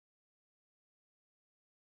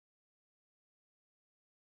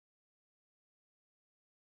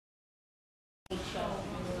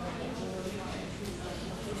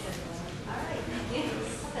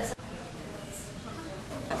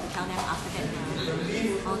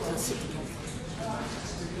Barter City.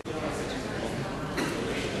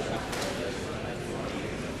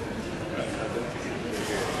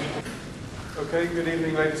 Okay, good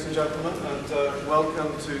evening ladies and gentlemen, and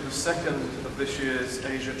welcome to the second of this year's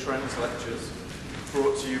Asia Trends Lectures,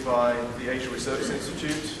 brought to you by the Asia Research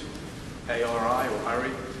Institute, ARI or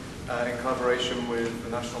ARI, in collaboration with the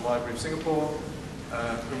National Library of Singapore,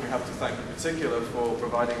 whom we have to thank in particular for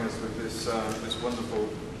providing us with this wonderful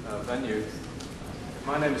venue.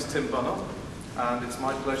 My name is Tim Bunnell, and it's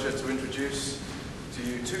my pleasure to introduce to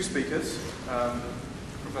you two speakers,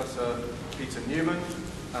 Professor Peter Newman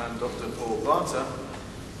and Dr. Paul Barter,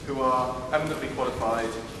 who are eminently qualified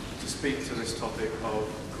to speak to this topic of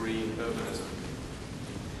green urbanism.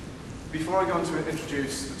 Before I go on to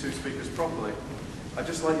introduce the two speakers properly, I'd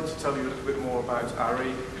just like to tell you a little bit more about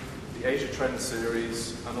ARI, the Asia Trends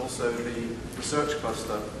series, and also the research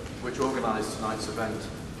cluster which organised tonight's event.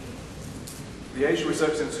 The Asia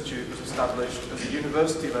Research Institute was established as a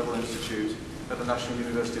university-level institute at the National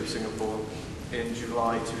University of Singapore in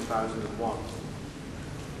July 2001.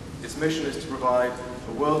 Its mission is to provide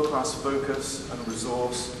a world-class focus and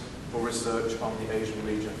resource for research on the Asian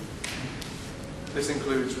region. This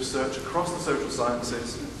includes research across the social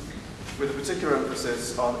sciences, with a particular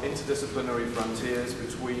emphasis on interdisciplinary frontiers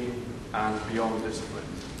between and beyond disciplines.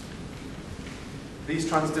 These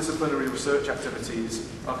transdisciplinary research activities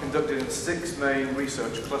are conducted in 6 main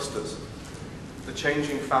research clusters: the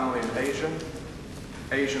changing family in Asia,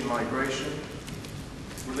 Asian migration,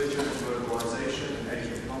 religion and globalization in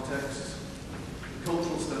Asian contexts,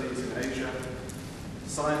 cultural studies in Asia,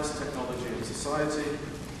 science, technology and society,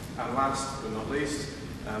 and last but not least,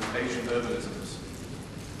 Asian urbanisms.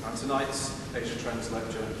 And tonight's Asia Trends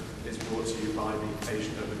lecture is brought to you by the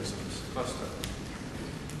Asian Urbanisms Cluster.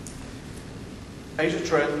 Asia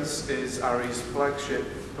Trends is ARI's flagship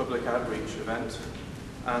public outreach event,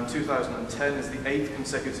 and 2010 is the 8th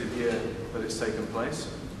consecutive year that it's taken place.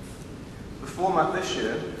 The format this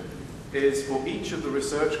year is for each of the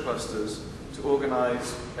research clusters to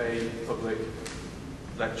organise a public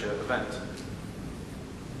lecture event.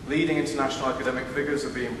 Leading international academic figures are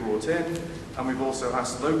being brought in, and we've also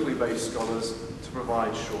asked locally based scholars to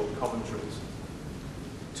provide short commentaries.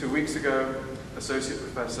 2 weeks ago, Associate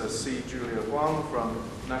Professor C. Julia Kuan from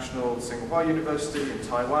National Tsinghua University in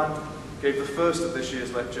Taiwan gave the first of this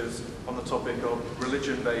year's lectures on the topic of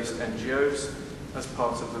religion-based NGOs as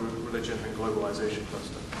part of the Religion and Globalization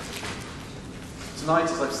Cluster. Tonight,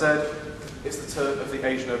 as I've said, it's the turn of the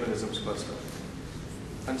Asian Urbanisms Cluster.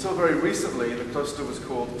 Until very recently, the cluster was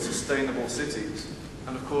called Sustainable Cities,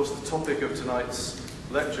 and of course the topic of tonight's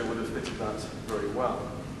lecture would have fitted that very well.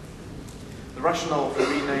 The rationale for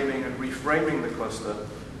renaming and reframing the cluster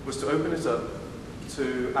was to open it up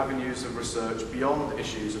to avenues of research beyond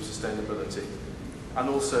issues of sustainability, and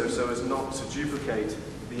also so as not to duplicate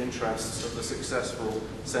the interests of the successful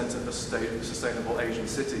Centre for Sustainable Asian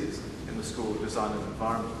Cities in the School of Design and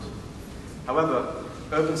Environment. However,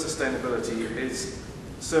 urban sustainability is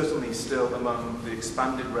certainly still among the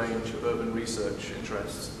expanded range of urban research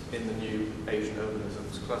interests in the new Asian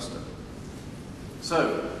Urbanisms Cluster.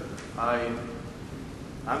 So, I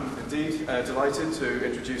am indeed delighted to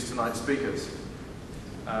introduce tonight's speakers.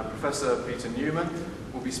 Professor Peter Newman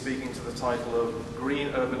will be speaking to the title of Green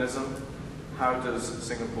Urbanism, How Does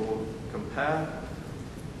Singapore Compare?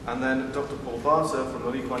 And then Dr. Paul Barter from the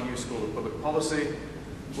Lee Kuan Yew School of Public Policy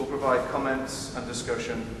will provide comments and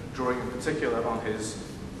discussion, drawing in particular on his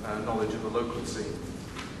knowledge of the local scene.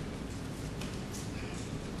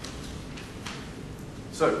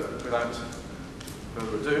 So, without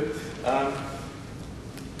further ado,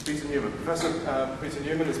 Peter Newman. Professor Peter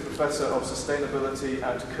Newman is Professor of Sustainability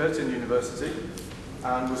at Curtin University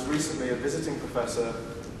and was recently a visiting professor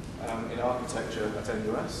in architecture at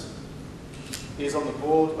NUS. He is on the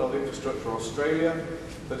board of Infrastructure Australia,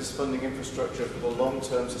 that is funding infrastructure for the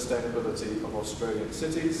long-term sustainability of Australian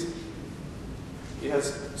cities. He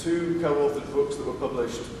has 2 co-authored books that were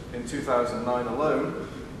published in 2009 alone,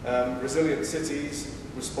 Resilient Cities,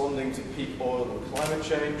 Responding to Peak Oil and Climate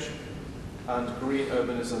Change, and Green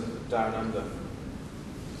Urbanism Down Under.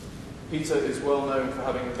 Peter is well known for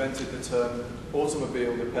having invented the term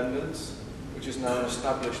automobile dependence, which is now an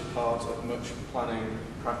established part of much planning,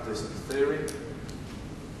 practice and theory.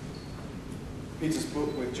 Peter's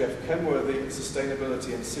book with Jeff Kenworthy,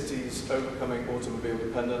 Sustainability in Cities, Overcoming Automobile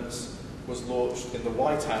Dependence, was launched in the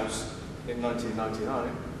White House in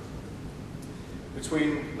 1999.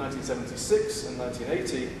 Between 1976 and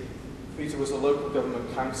 1980, Peter was a local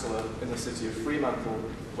government councillor in the city of Fremantle,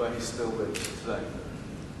 where he still lives today.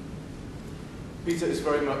 Peter is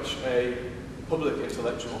very much a public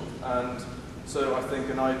intellectual, and so I think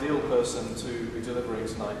an ideal person to be delivering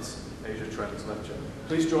tonight's Asia Trends lecture.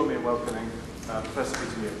 Please join me in welcoming Professor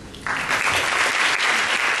Peter Newman.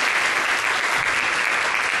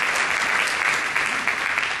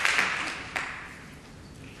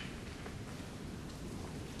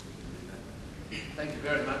 Thank you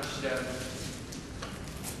very much.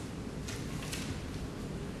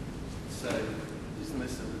 Isn't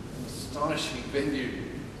this an astonishing venue?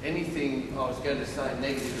 Anything I was going to say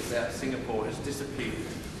negative about Singapore has disappeared.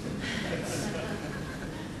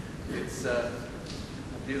 It's a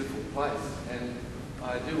beautiful place, and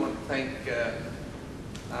I do want to thank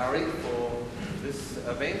ARI for this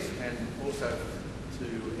event, and also to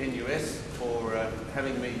NUS for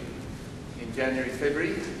having me in January,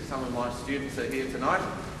 February. Some of my students are here tonight,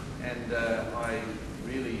 and I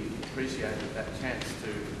really appreciated that chance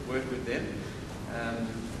to work with them.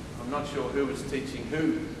 I'm not sure who was teaching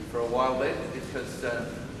who for a while there, because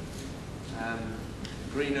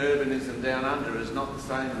Green Urbanism down under is not the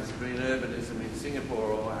same as Green Urbanism in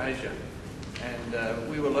Singapore or Asia, and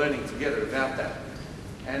we were learning together about that.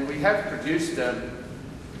 And we have produced a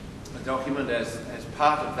document as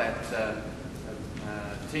part of that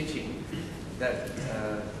teaching that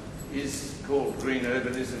is called Green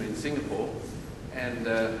Urbanism in Singapore, and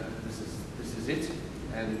this is it,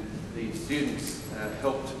 and the students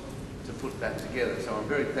helped to put that together, so I'm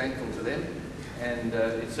very thankful to them, and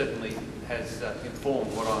it certainly has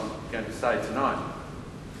informed what I'm going to say tonight.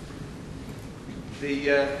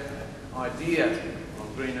 The idea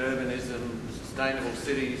of green urbanism, sustainable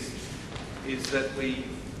cities, is that we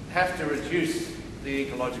have to reduce the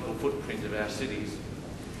ecological footprint of our cities,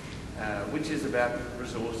 which is about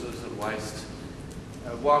resources and waste,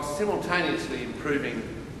 while simultaneously improving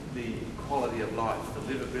the quality of life,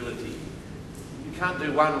 the livability. You can't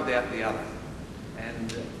do one without the other.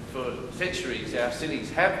 And for centuries, our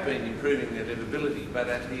cities have been improving their livability, but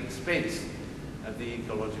at the expense of the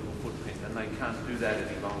ecological footprint, and they can't do that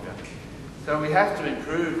any longer. So we have to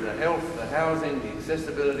improve the health, the housing, the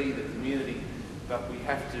accessibility, the community, but we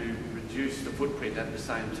have to reduce the footprint at the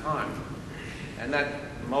same time. And that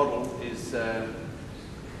model is the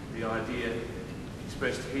idea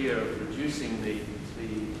expressed here of reducing the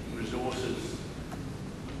resources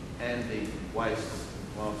and the waste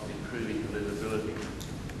whilst improving the livability.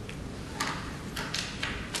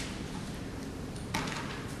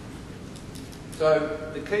 So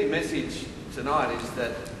the key message tonight is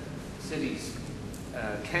that cities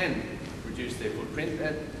can reduce their footprint,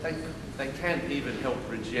 and they can even help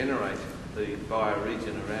regenerate the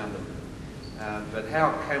bioregion around them. But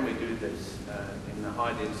how can we do this in the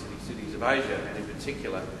high-density cities of Asia, and in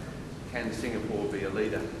particular, can Singapore be a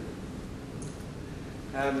leader?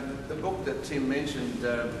 The book that Tim mentioned,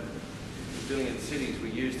 Resilient Cities, we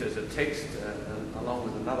used as a text along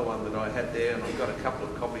with another one that I had there, and I've got a couple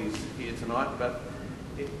of copies here tonight, but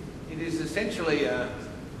it is essentially a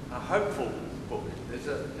hopeful book.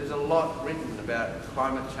 There's a lot written about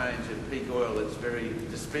climate change and peak oil that's very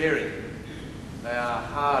despairing. They are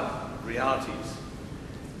hard realities,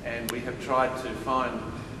 and we have tried to find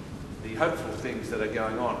the hopeful things that are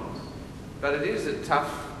going on. But it is a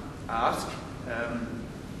tough ask.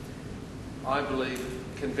 I believe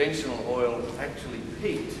conventional oil actually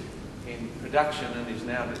peaked in production and is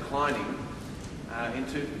now declining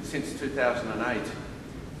since 2008,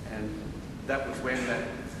 and that was when that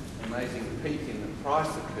amazing peak in the price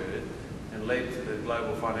occurred and led to the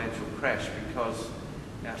global financial crash, because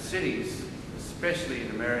our cities, especially in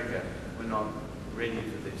America, were not ready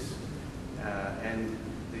for this. And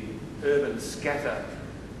the urban scatter,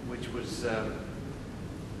 which was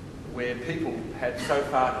where people had so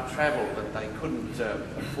far to travel that they couldn't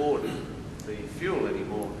afford the fuel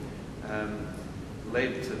anymore,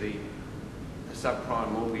 led to the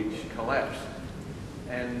subprime mortgage collapse.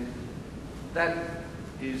 And that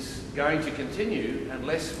is going to continue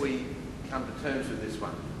unless we come to terms with this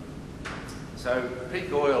one. So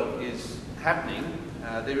peak oil is happening.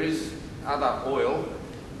 There is other oil.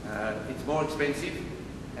 It's more expensive,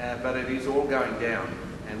 but it is all going down,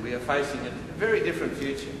 and we are facing a very different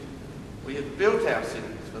future. We have built our cities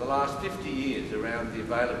for the last 50 years around the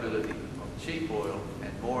availability of cheap oil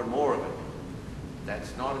and more of it.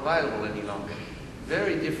 That's not available any longer.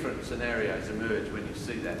 Very different scenarios emerge when you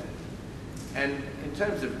see that. And in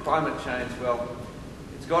terms of climate change, well,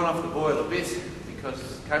 it's gone off the boil a bit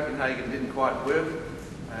because Copenhagen didn't quite work,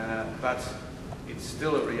 but it's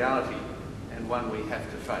still a reality and one we have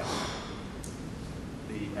to face.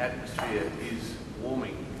 The atmosphere is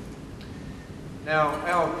warming. Now,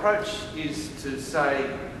 our approach is to say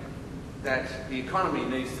that the economy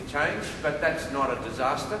needs to change, but that's not a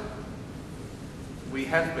disaster. we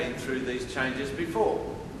have been through these changes before,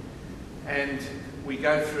 and we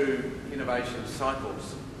go through innovation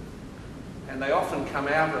cycles, and they often come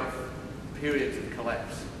out of periods of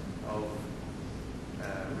collapse, of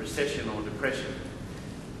recession or depression.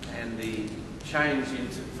 And the change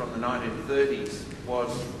from the 1930s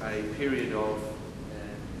was a period of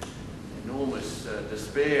enormous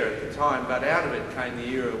despair at the time, but out of it came the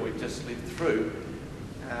era we've just lived through.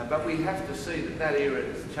 But we have to see that that era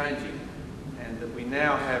is changing, and that we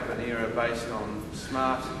now have an era based on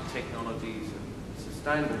smart technologies and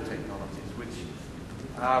sustainable technologies which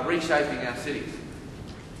are reshaping our cities.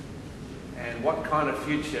 And what kind of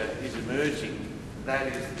future is emerging, that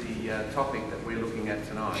is the topic that we're looking at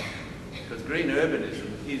tonight. Because green urbanism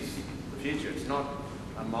is the future. It's not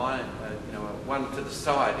a one to the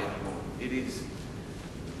side anymore. It is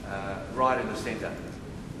right in the centre.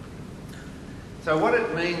 So what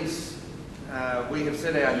it means, we have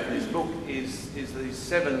set out in this book, is these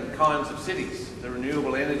 7 kinds of cities: the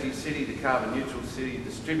renewable energy city, the carbon neutral city,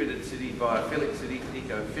 distributed city, biophilic city,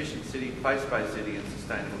 eco-efficient city, place-based city, and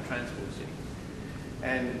sustainable transport city.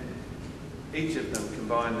 And each of them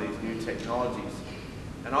combine these new technologies.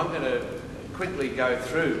 And I'm going to quickly go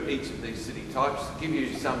through each of these city types, give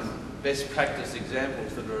you some best practice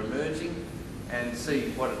examples that are emerging, and see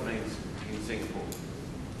what it means in Singapore.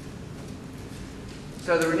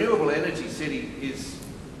 So the renewable energy city is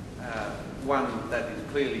one that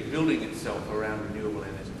is clearly building itself around renewable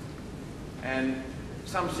energy. And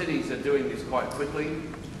some cities are doing this quite quickly.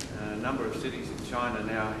 A number of cities in China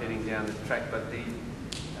now heading down this track, but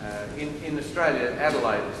in Australia,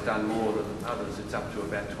 Adelaide has done more than others. It's up to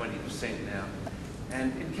about 20% now.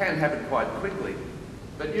 And it can happen quite quickly.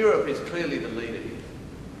 But Europe is clearly the leader here.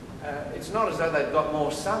 It's not as though they've got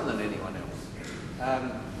more sun than anyone else.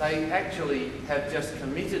 They actually have just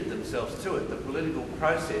committed themselves to it. The political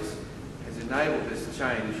process has enabled this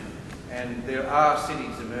change, and there are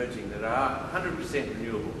cities emerging that are 100%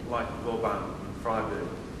 renewable, like Kuan and Freiburg.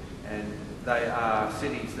 And they are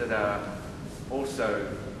cities that are also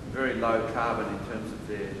very low carbon in terms of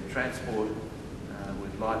their transport,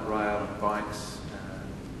 with light rail and bikes,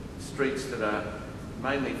 streets that are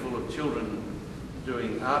mainly full of children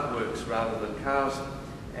doing artworks rather than cars,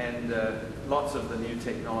 and lots of the new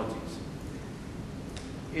technologies.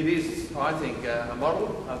 It is, I think, a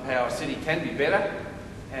model of how a city can be better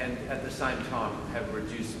and at the same time have a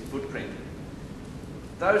reduced footprint.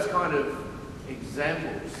 Those kind of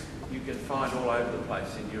examples you can find all over the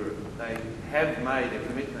place in Europe. They have made a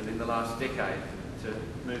commitment in the last decade to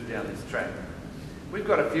move down this track. We've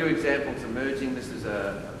got a few examples emerging. This is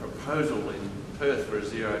a proposal in Perth for a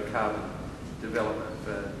zero carbon development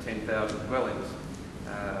for 10,000 dwellings.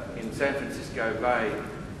 In San Francisco Bay,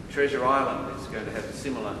 Treasure Island is going to have a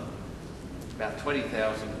similar, about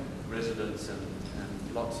 20,000 residents and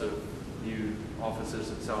lots of new offices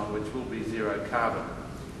and so on, which will be zero carbon.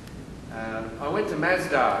 I went to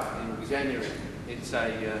Masdar in January. It's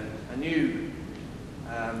a new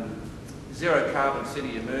zero carbon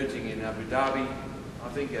city emerging in Abu Dhabi. I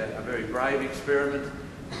think a very brave experiment.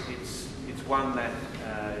 It's one that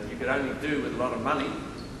you could only do with a lot of money,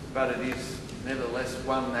 but it is nevertheless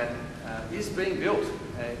one that is being built.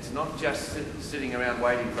 It's not just sitting around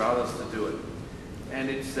waiting for others to do it. And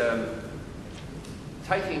it's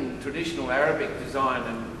taking traditional Arabic design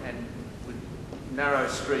and with narrow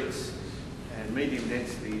streets and medium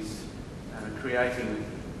densities, creating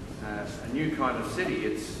a new kind of city.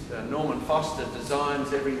 It's Norman Foster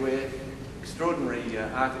designs everywhere, extraordinary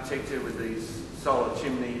architecture with these solar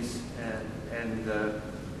chimneys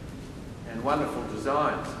and wonderful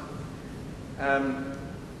designs.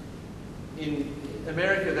 In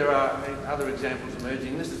America, there are other examples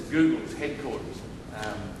emerging. This is Google's headquarters,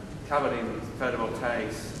 covered in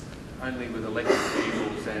photovoltaics, only with electric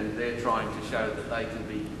vehicles, and they're trying to show that they can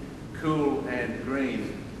be cool and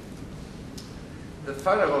green. The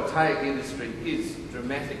photovoltaic industry is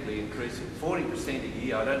dramatically increasing, 40% a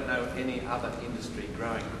year. I don't know any other industry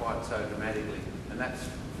growing quite so dramatically, and that's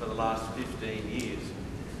for the last 15 years.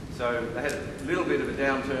 So they had a little bit of a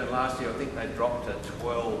downturn last year. I think they dropped to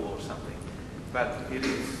 12 or something. But it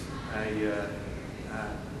is a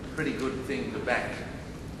pretty good thing to back.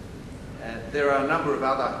 There are a number of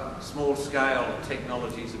other small-scale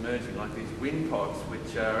technologies emerging, like these wind pods,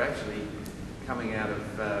 which are actually coming out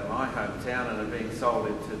of my hometown and are being sold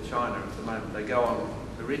into China at the moment. They go on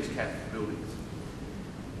the ridge cap buildings,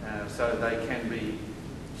 so they can be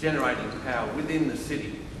generating power within the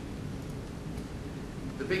city.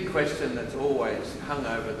 The big question that's always hung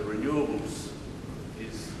over the renewables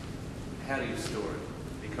is, how do you store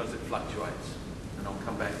it? Because it fluctuates, and I'll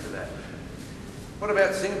come back to that. What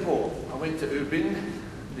about Singapore? I went to Ubin,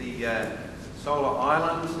 the solar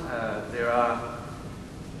island. There are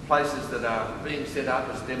places that are being set up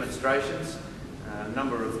as demonstrations. A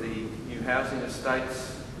number of the new housing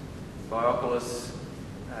estates, Biophillic.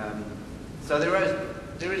 So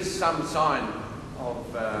there is some sign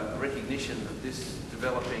of recognition of this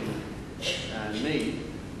developing need.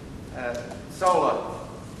 Solar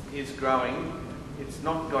is growing. It's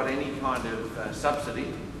not got any kind of subsidy,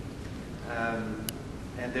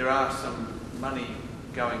 and there are some money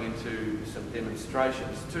going into some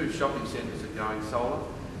demonstrations. 2 shopping centres are going solar.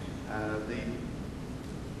 The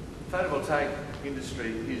photovoltaic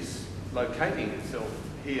industry is locating itself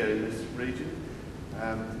here in this region,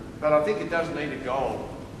 but I think it does need a goal.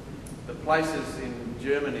 The places in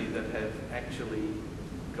Germany that have actually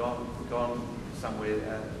gone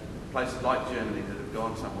somewhere, places like Germany that have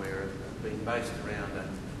gone somewhere have been based around a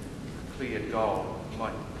clear goal,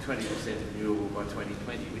 like 20% renewable by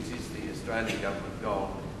 2020, which is the Australian government goal,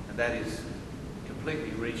 and that is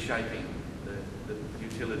completely reshaping the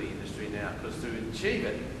utility industry now, because to achieve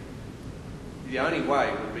it, the only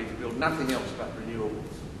way would be to build nothing else but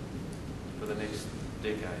renewables for the next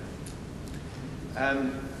decade.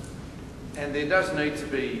 And there does need to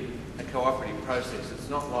be a cooperative process. It's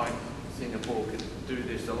not like Singapore could do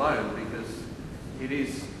this alone, because it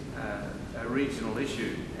is a regional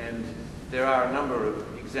issue, and there are a number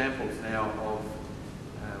of examples now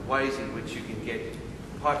of ways in which you can get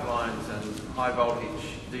pipelines and high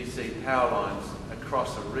voltage DC power lines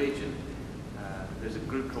across a region. There's a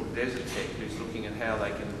group called Desert Tech who's looking at how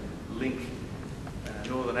they can link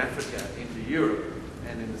Northern Africa into Europe,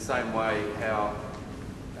 and in the same way how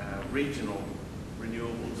regional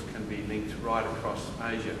renewables can be linked right across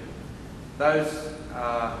Asia. Those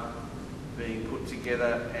are being put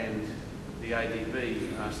together, and the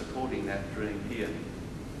ADB are supporting that dream here.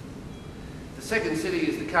 The second city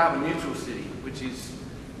is the carbon neutral city, which is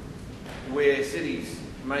where cities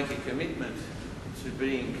make a commitment to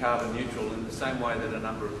being carbon neutral in the same way that a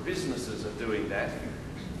number of businesses are doing that.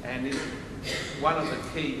 And one of the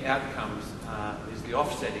key outcomes is the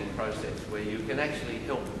offsetting process, where you can actually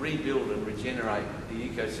help rebuild and regenerate the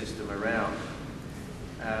ecosystem around.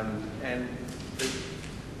 And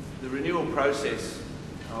the renewal process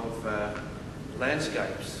of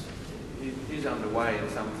landscapes is underway in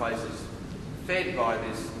some places, fed by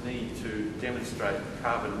this need to demonstrate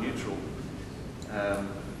carbon neutral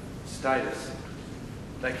status.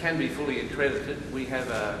 They can be fully accredited. We have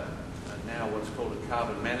now what's called a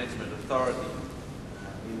carbon management authority.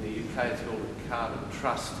 In the UK it's called a carbon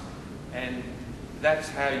trust, and that's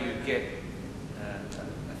how you get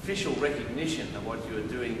official recognition of what you are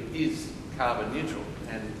doing is carbon neutral,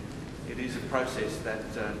 and it is a process that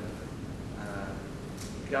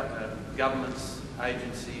governments,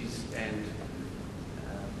 agencies and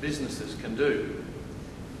businesses can do.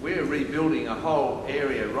 We're rebuilding a whole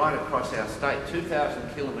area right across our state,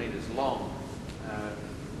 2,000 kilometres long,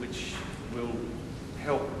 which will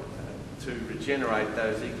help to regenerate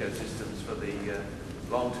those ecosystems for the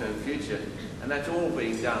long-term future, and that's all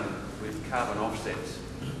being done with carbon offsets.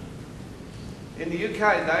 In the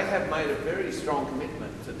UK, they have made a very strong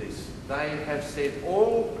commitment to this. They have said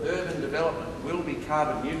all urban development will be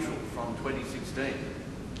carbon neutral from 2016.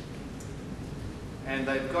 And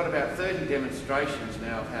they've got about 30 demonstrations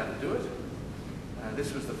now of how to do it.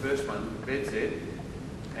 This was the first one, BedZ,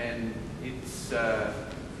 and it's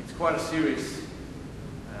quite a serious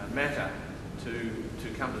matter to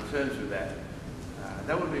come to terms with that.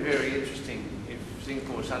 That would be very interesting if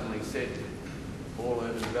Singapore suddenly said all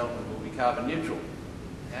urban development will be carbon neutral.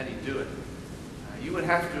 How do you do it? You would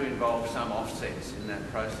have to involve some offsets in that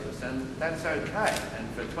process, and that's okay. And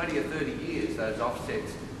for 20 or 30 years, those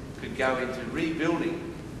offsets could go into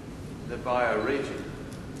rebuilding the bioregion.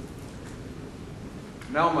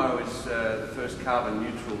 Malmo is the first carbon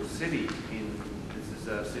neutral city this is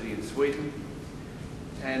a city in Sweden.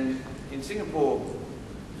 And in Singapore,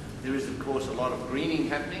 there is of course a lot of greening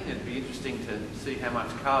happening. It'd be interesting to see how much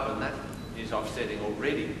carbon that is offsetting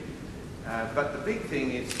already. But the big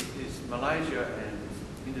thing is Malaysia and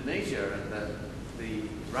Indonesia and the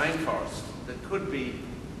rainforest that could be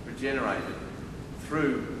regenerated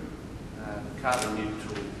through carbon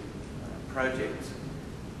neutral projects.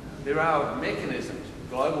 There are mechanisms,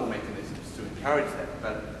 global mechanisms to encourage that,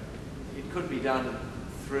 but it could be done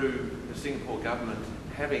through the Singapore government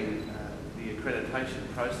having the accreditation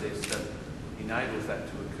process that enables that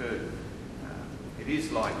to occur. It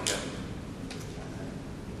is like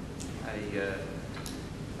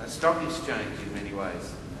a stock exchange in many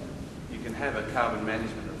ways. You can have a carbon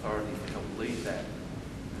management authority to help lead that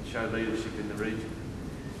and show leadership in the region.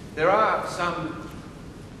 There are some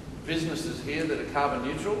businesses here that are carbon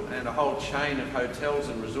neutral, and a whole chain of hotels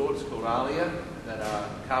and resorts called ARI that are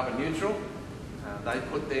carbon neutral. They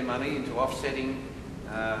put their money into offsetting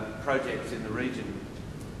projects in the region.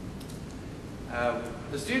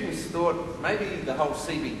 The students thought maybe the whole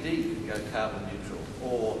CBD could go carbon neutral,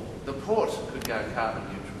 or the port could go carbon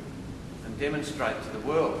neutral, and demonstrate to the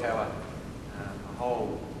world how a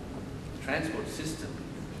whole transport system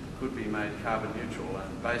could be made carbon neutral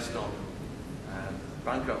based on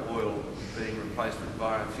bunker oil being replaced with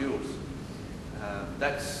biofuels.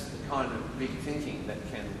 That's the kind of big thinking that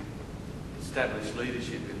can establish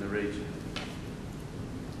leadership in the region.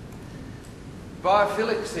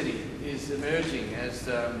 Biophillic City is emerging as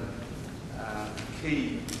a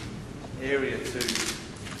key area to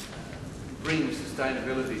bring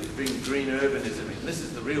sustainability, to bring green urbanism in. This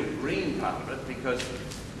is the real green part of it, because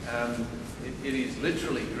it is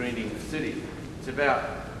literally greening the city. It's about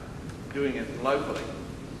doing it locally.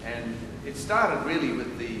 And it started really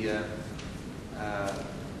with the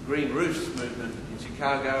green roofs movement in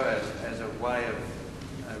Chicago as a way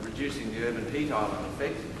of reducing the urban heat island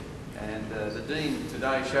effect. And the Dean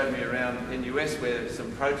today showed me around NUS where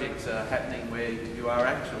some projects are happening where you are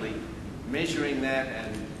actually measuring that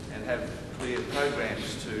and have clear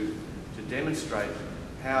programs to demonstrate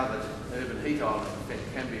how the urban heat island effect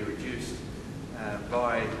can be reduced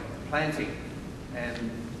by planting. And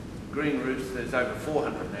green roofs, there's over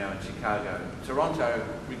 400 now in Chicago. Toronto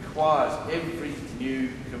requires every new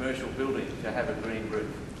commercial building to have a green roof.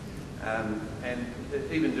 And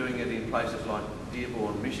even doing it in places like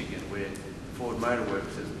Dearborn, Michigan, where Ford Motor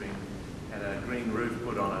Works had a green roof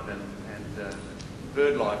put on it, and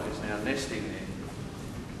bird life is now nesting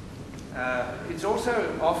there. It's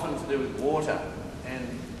also often to do with water,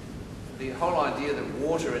 and the whole idea that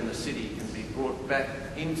water in the city can be brought back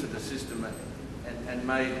into the system and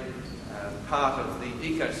made part of the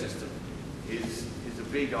ecosystem is a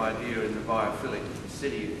big idea in the Biophillic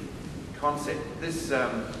City concept. This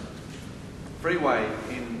freeway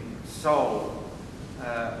in Seoul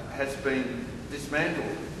has been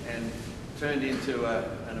dismantled and turned into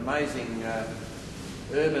an amazing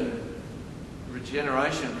urban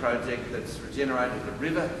regeneration project that's regenerated the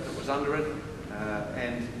river that was under it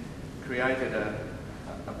and created a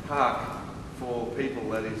park for people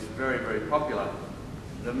that is very, very popular.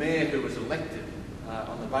 The mayor who was elected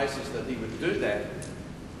on the basis that he would do that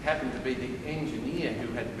happened to be the engineer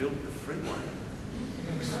who had built the freeway,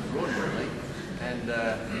 extraordinarily, and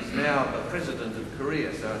he's now the president of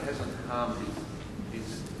Korea, so it hasn't harmed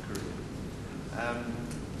his career.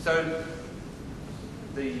 So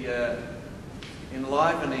the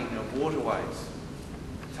enlivening of waterways,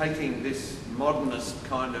 taking this modernist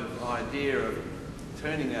kind of idea of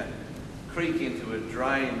turning a creek into a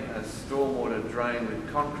drain, a stormwater drain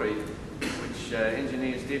with concrete, which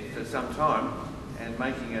engineers did for some time, and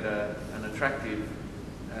making it an attractive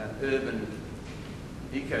urban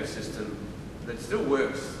ecosystem that still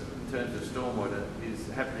works in terms of stormwater, is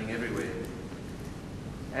happening everywhere.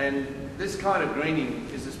 And this kind of greening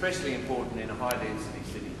is especially important in a high-density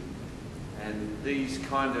city. And these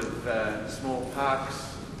kind of small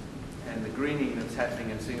parks and the greening that's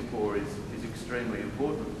happening in Singapore is extremely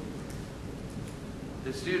important.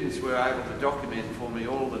 The students were able to document for me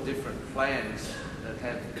all the different plans that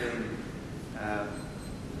have been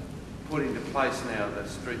put into place now, the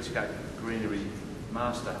Streetscape Greenery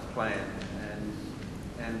Master Plan.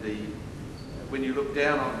 And when you look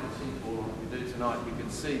down on Singapore like we do tonight, you can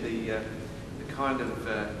see the kind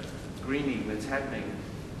of greening that's happening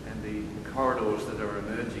and the corridors that are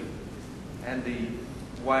emerging, and the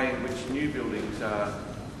way in which new buildings are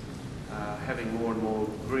having more and more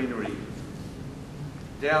greenery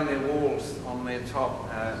down their walls, on their top,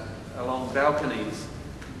 along balconies,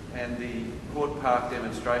 and the Port Park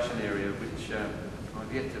demonstration area, which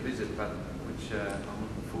I've yet to visit, but which I'm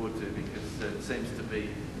looking forward to, because it seems to be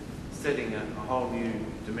setting a whole new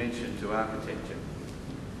dimension to architecture.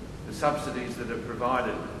 The subsidies that are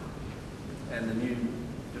provided and the new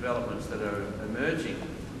developments that are emerging,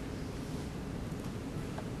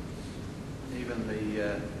 even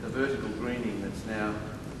the vertical greening that's now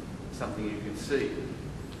something you can see,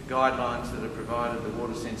 the guidelines that are provided, the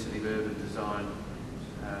water-sensitive urban design,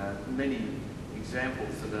 many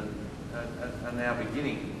examples that are now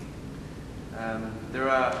beginning. There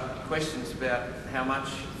are questions about how much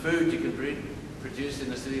food you can produce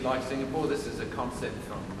in a city like Singapore. This is a concept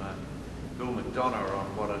from Bill McDonough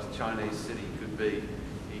on what a Chinese city could be.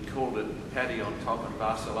 He called it Paddy on top and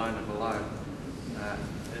Barcelona below.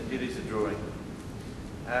 It is a drawing.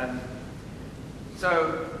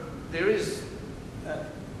 So there is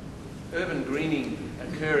urban greening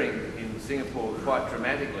occurring in Singapore quite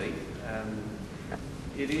dramatically.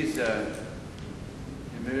 It is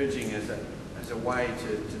emerging as a way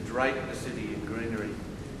to drape the city in greenery,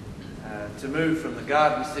 to move from the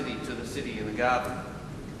garden city to the city in the garden.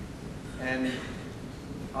 And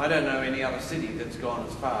I don't know any other city that's gone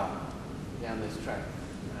as far down this track.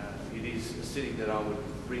 It is a city that I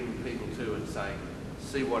would bring people to and say,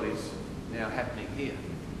 see what is now happening here.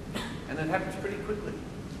 And it happens pretty quickly.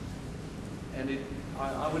 And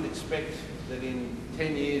I would expect that in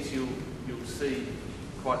 10 years you'll see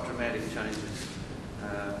quite dramatic changes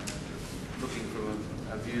looking from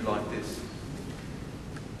a view like this.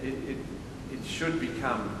 It should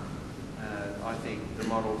become, I think, the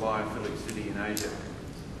model biophilic city in Asia.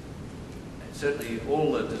 And certainly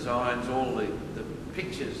all the designs, all the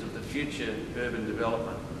pictures of the future urban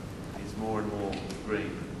development is more and more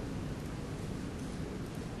green.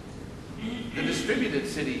 The distributed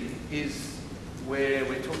city is where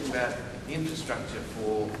we're talking about infrastructure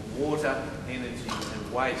for water, energy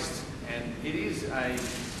and waste, and it is a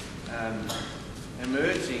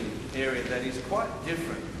emerging area that is quite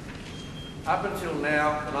different. Up until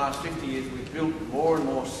now, the last 50 years, we've built more and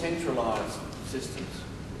more centralised systems,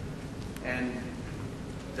 and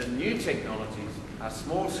the new technologies are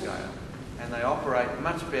small scale and they operate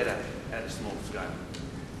much better at a small scale.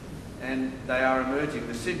 And they are emerging.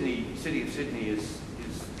 The city of Sydney is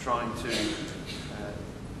trying to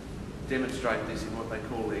demonstrate this in what they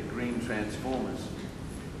call their green transformers.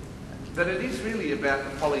 But it is really about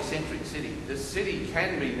the polycentric city. The city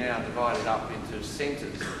can be now divided up into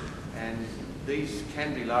centres, and these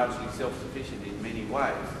can be largely self-sufficient in many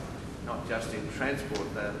ways, not just in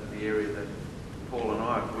transport, the area that Paul and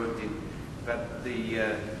I have worked in, but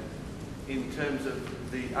in terms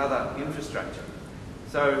of the other infrastructure.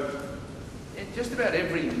 So just about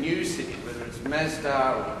every new city, whether it's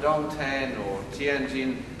Mazda or Dongtan or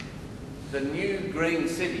Tianjin, the new green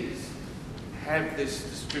cities have this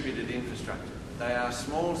distributed infrastructure. They are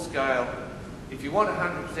small scale. If you want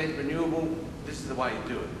 100% renewable, this is the way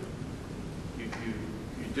you do it.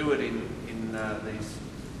 You do it in these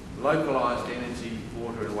localised energy,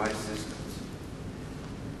 water and waste systems.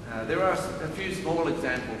 There are a few small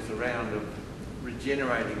examples around of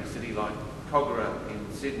regenerating a city, like Kogarah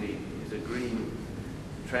in Sydney is a green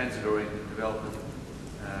transit-oriented development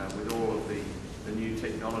with all of the new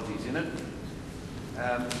technologies in it.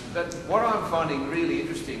 But what I'm finding really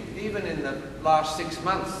interesting, even in the last 6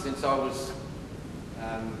 months since I was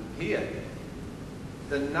here,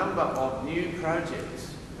 the number of new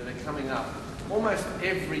projects that are coming up. Almost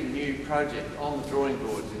every new project on the drawing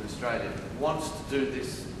boards in Australia wants to do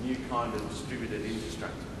this new kind of distributed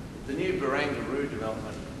infrastructure. The new Barangaroo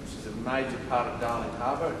development, which is a major part of Darling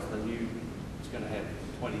Harbour, it's going to have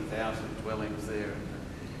 20,000 dwellings there.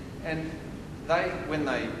 And when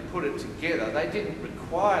they put it together, they didn't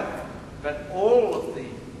require that, but all of the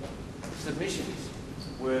submissions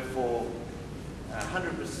were for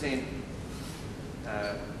 100%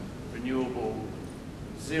 renewable,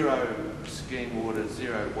 zero scheme water,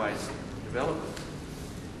 zero waste development.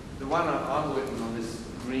 The one I'm working on, this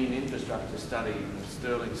green infrastructure study in the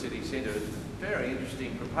Stirling City Centre, is a very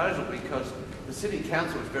interesting proposal because the City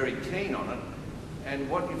Council is very keen on it, and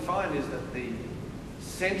what you find is that the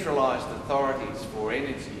centralised authorities for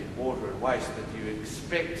energy and water and waste that you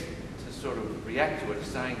expect to sort of react to it are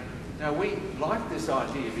saying, no, we like this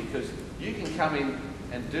idea because you can come in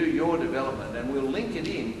and do your development and we'll link it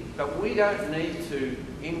in, but we don't need to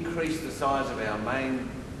increase the size of our main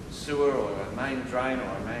sewer or our main drain or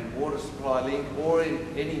our main water supply link or in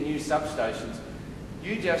any new substations.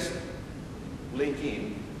 You just link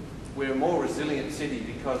in. We're a more resilient city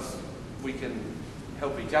because we can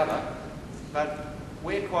help each other, but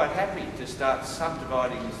we're quite happy to start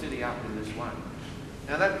subdividing the city up in this way.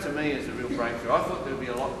 Now that to me is a real breakthrough. I thought there would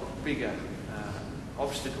be a lot bigger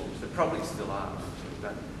obstacles. There probably still are,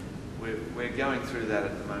 but we're going through that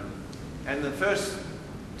at the moment. And the first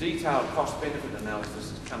detailed cost-benefit analysis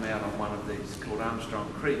has come out on one of these called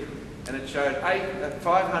Armstrong Creek, and it showed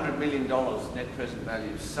 $500 million net present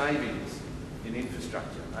value savings in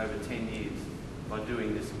infrastructure over 10 years by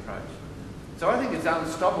doing this approach. So I think it's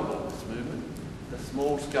unstoppable, this movement, the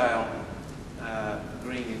small-scale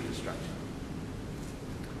green infrastructure.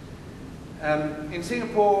 In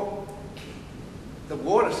Singapore, the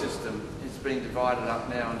water system is being divided up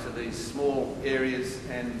now into these small areas,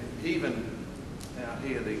 and even out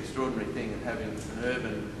here the extraordinary thing of having an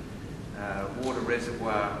urban water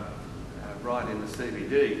reservoir right in the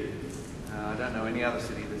CBD. I don't know any other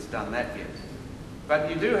city that's done that yet. But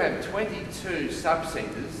you do have 22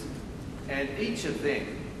 sub-centres, and each of them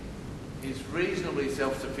is reasonably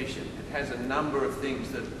self-sufficient. It has a number of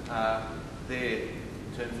things that are there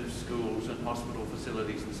in terms of schools and hospital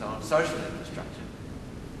facilities and so on, social infrastructure.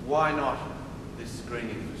 Why not this green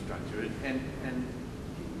infrastructure? And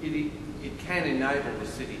it can enable the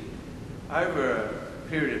city over a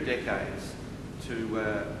period of decades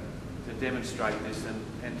to demonstrate this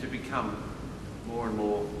and to become more and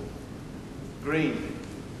more green.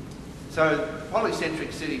 So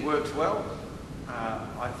polycentric city works well.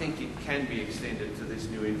 I think it can be extended to this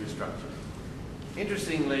new infrastructure.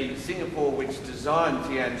 Interestingly, Singapore, which designed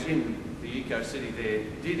Tianjin, the eco-city there,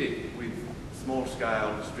 did it with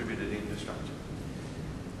small-scale distributed infrastructure.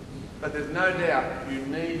 But there's no doubt you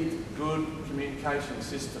need good communication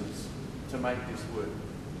systems to make this work.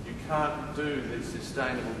 You can't do the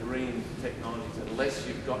sustainable green technologies unless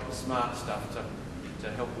you've got the smart stuff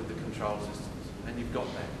to help with the control systems. And you've got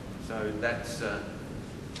that. So that's a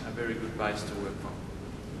very good base to work from.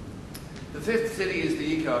 The fifth city is the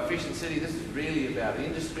eco-efficient city. This is really about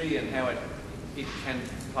industry and how it can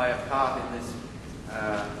play a part in this.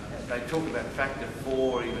 They talk about factor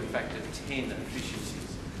 4, even factor 10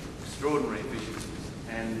 efficiencies, extraordinary efficiencies,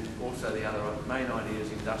 and also the other main idea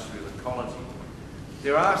is industrial ecology.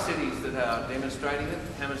 There are cities that are demonstrating it.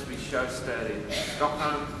 Hammersby Sjöstad in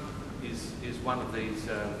Stockholm is one of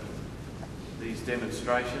these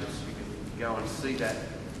demonstrations. You can go and see that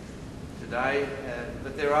today.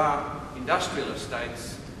 But there are industrial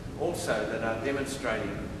estates also that are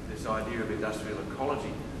demonstrating this idea of industrial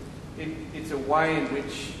ecology. It's a way in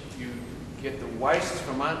which you get the waste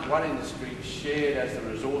from one industry shared as the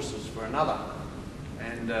resources for another,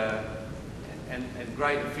 and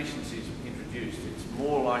great efficiencies introduced. It's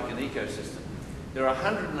more like an ecosystem. There are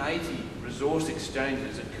 180 resource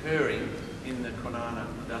exchanges occurring in the Kuan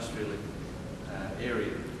industrial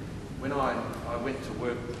area. When I went to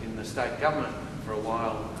work in the state government for a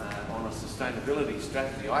while on a sustainability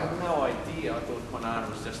strategy, I had no idea. I thought Kuan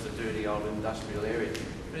was just a dirty old industrial area.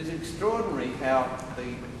 But it's extraordinary how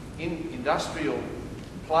the industrial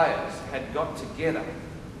players had got together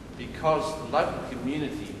because the local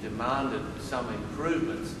community demanded some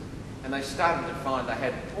improvements, and they started to find they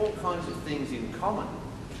had all kinds of things in common.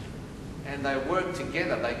 And they work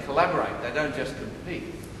together, they collaborate, they don't just compete.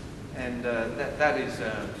 And that is,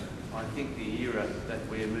 I think, the era that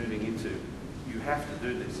we're moving into. You have to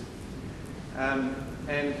do this.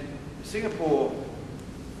 And Singapore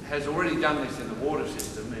has already done this in the water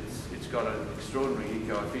system. It's got an extraordinary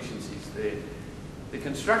eco-efficiencies there. The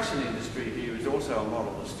construction industry here is also a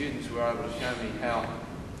model. The students were able to show me how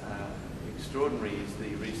extraordinary is the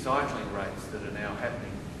recycling rates that are now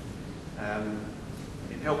happening.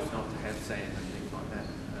 It helps not to have sand and things like that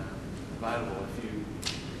available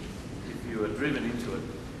if you are driven into it.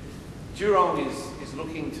 Jurong is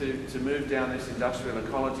looking to move down this industrial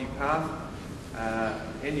ecology path.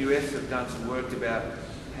 NUS have done some work about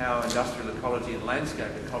how industrial ecology and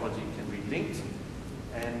landscape ecology can be linked,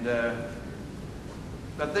 and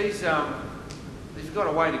but these got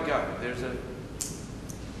a way to go.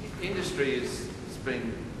 Industry has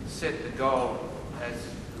been set the goal, as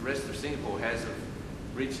the rest of Singapore has, of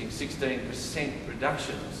reaching 16%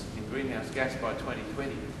 reductions in greenhouse gas by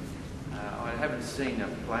 2020. I haven't seen a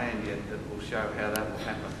plan yet that will show how that will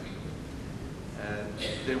happen.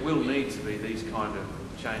 There will need to be these kind of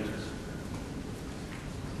changes.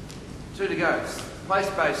 2 to go.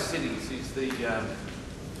 Place-based cities is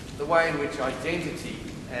the way in which identity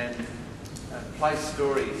and place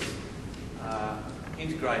stories are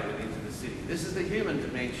integrated into the city. This is the human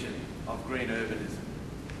dimension of green urbanism.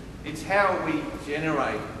 It's how we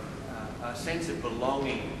generate a sense of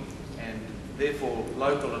belonging and therefore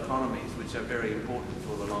local economies, which are very important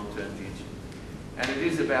for the long-term future. And it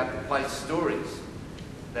is about the place stories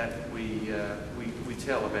that we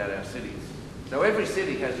tell about our cities. So every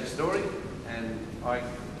city has a story, and I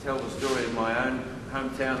tell the story of my own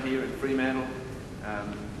hometown here in Fremantle,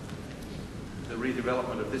 the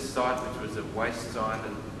redevelopment of this site, which was a waste site,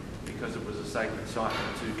 and because it was a sacred site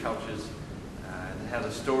for 2 cultures, and how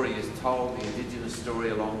the story is told, the Indigenous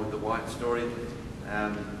story along with the white story,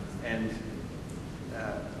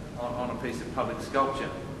 on a piece of public sculpture.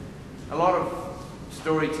 A lot of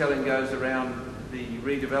storytelling goes around the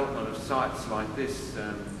redevelopment of sites like this,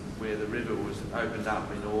 where the river was opened up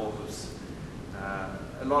in Aarhus.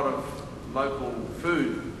 A lot of local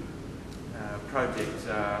food projects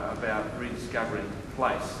are about rediscovering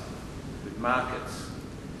place with markets.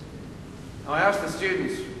 I asked the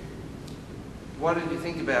students, what did you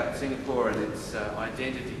think about Singapore and its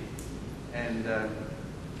identity? And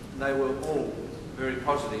they were all very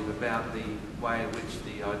positive about the way in which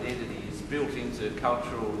the identity is built into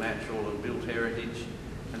cultural, natural and built heritage,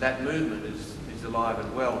 And that movement is alive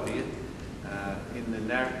and well here in the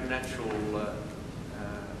natural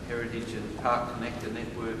heritage and park connector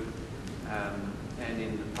network, and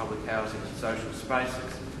in the public housing and social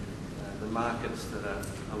spaces, the markets that are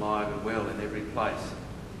alive and well in every place.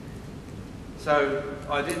 So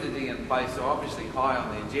identity and place are obviously high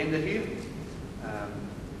on the agenda here.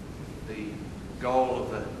 The goal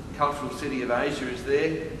of the cultural city of Asia is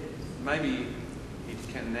there. Maybe it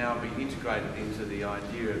can now be integrated into the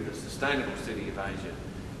idea of the sustainable city of Asia.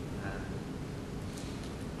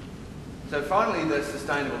 So finally, the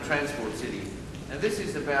sustainable transport city. And this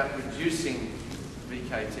is about reducing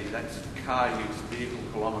VKT, that's car use, vehicle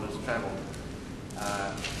kilometres travelled,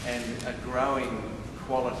 and a growing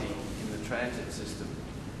quality in the transit system.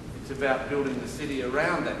 It's about building the city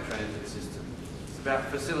around that transit system. It's about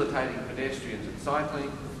facilitating pedestrians and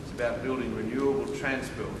cycling. It's about building renewable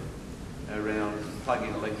transport around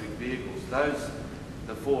plug-in electric vehicles. Those are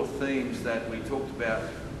the four themes that we talked about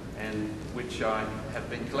and which I have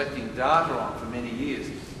been collecting data on for many years.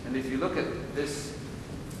 And if you look at this,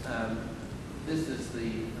 this is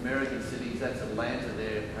the American cities, that's Atlanta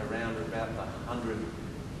there, around about the 100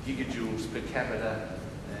 gigajoules per capita,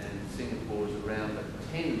 and Singapore's around the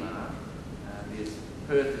 10 mark.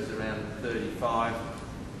 Perth is around 35,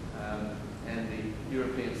 and the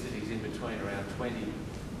European cities in between around 20.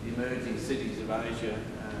 The emerging cities of Asia,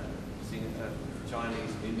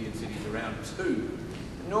 Chinese and Indian cities around 2.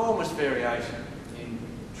 Enormous variation in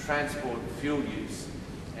transport fuel use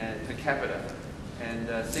per capita,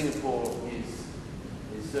 and Singapore is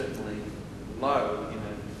certainly low in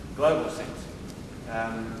a global sense.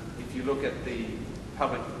 If you look at the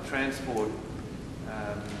public transport,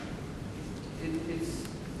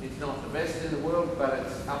 it's not the best in the world, but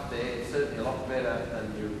it's up there. It's certainly a lot better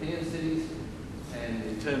than European cities, and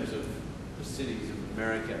in terms of the cities of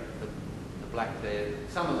America, the black there,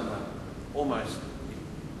 some of them are almost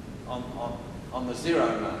on the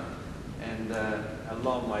zero mark, and a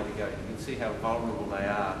long way to go. You can see how vulnerable they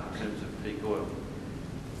are in terms of peak oil.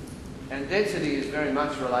 And density is very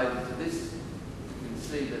much related to this. You can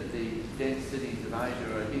see that the dense cities of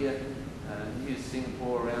Asia are here. Here's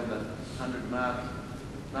Singapore around the 100 mark.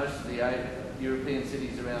 Most of the European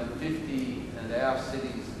cities around 50, and our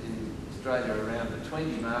cities in Australia around the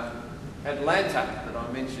 20 mark. Atlanta, that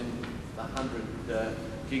I mentioned, the 100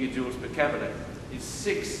 gigajoules per capita, is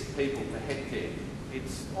 6 people per hectare.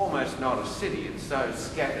 It's almost not a city, it's so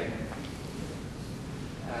scattered.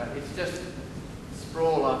 It's just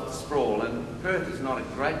sprawl after sprawl, and Perth is not a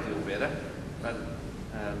great deal better, but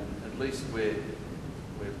at least we're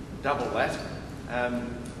double that.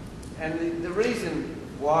 And the reason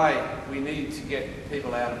why we need to get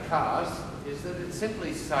people out of cars is that it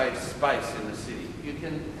simply saves space in the city. You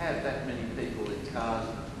can have that many people in cars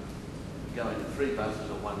going to 3 buses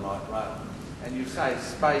or 1 light rail, and you save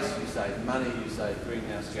space, you save money, you save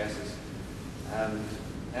greenhouse gases.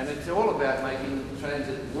 And it's all about making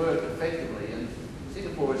transit work effectively, and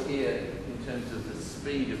Singapore is here in terms of the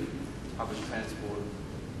speed of public transport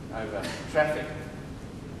over traffic.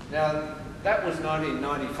 Now, that was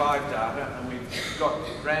 1995 data, and we've got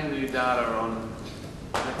brand new data on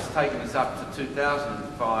that's taken us up to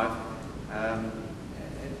 2005.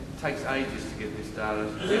 It takes ages to get this data.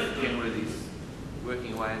 Jeff Kenworthy's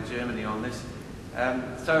working away in Germany on this.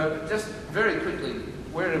 So just very quickly,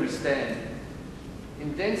 where do we stand?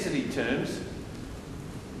 In density terms,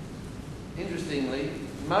 interestingly,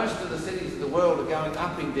 most of the cities of the world are going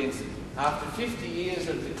up in density. After 50 years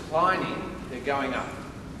of declining, they're going up.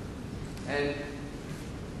 And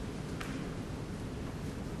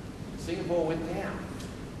Singapore went down.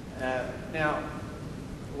 Now,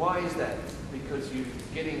 why is that? Because you're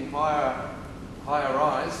getting higher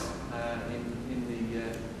rise in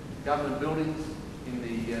the government buildings, in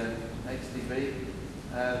the HDB.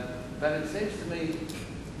 But it seems to me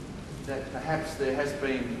that perhaps there has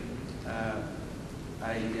been a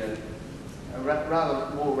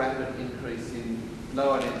rather more rapid increase in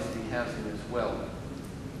lower density housing as well.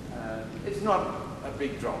 It's not a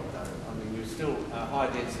big drop though. I mean, you're still a high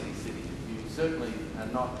density city. You certainly are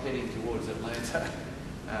not heading towards Atlanta,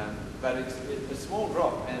 but it's a small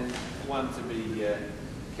drop and one to be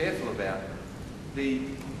careful about. The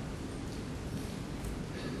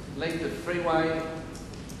length of freeway,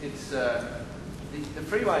 it's the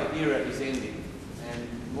freeway era is ending, and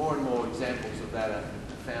more examples of that are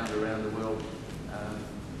found around the world.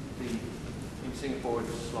 In Singapore,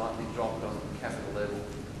 it's slightly dropped on the capital level.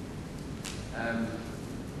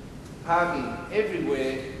 Parking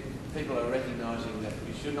everywhere, people are recognising that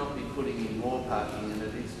we should not be putting in more parking, and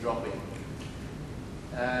it is dropping.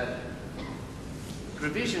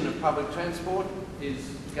 Provision of public transport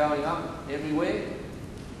is going up everywhere,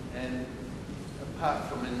 and apart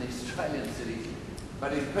from in the Australian cities,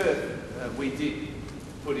 but in Perth we did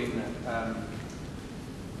put in a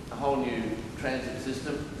whole new transit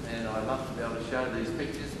system, and I'd love to be able to show these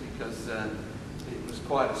pictures because it was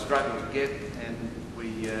quite a struggle to get, and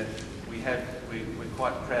we're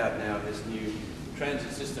quite proud now of this new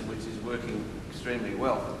transit system, which is working extremely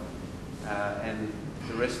well, and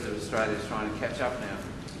the rest of Australia is trying to catch up now.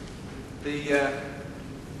 The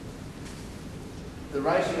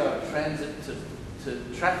ratio of transit to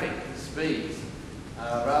traffic speeds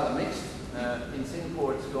are rather mixed. In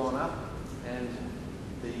Singapore it's gone up, and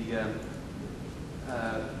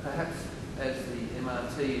perhaps as the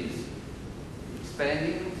MRT is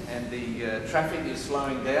expanding and the traffic is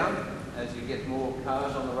slowing down as you get more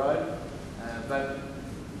cars on the road, but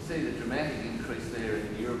you see the dramatic increase there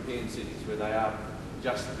in the European cities where they are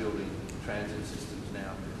just building transit systems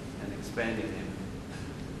now and expanding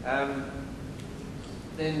them.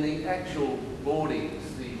 Then the actual boardings,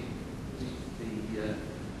 the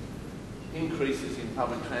increases in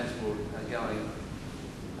public transport are going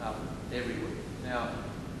up everywhere. Now,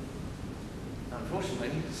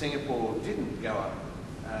 unfortunately, Singapore didn't go up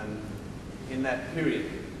in that period.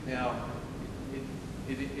 Now,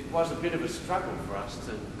 it was a bit of a struggle for us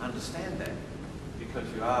to understand that because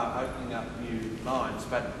you are opening up new lines,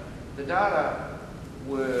 but the data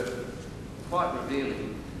were quite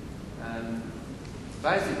revealing.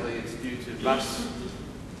 Basically, it's due to bus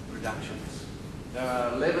reductions. There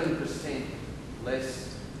are 11%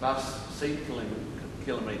 less bus seat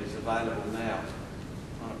kilometres available now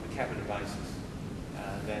on a per capita basis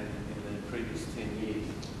than in the previous 10 years.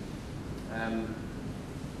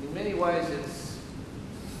 In many ways, it's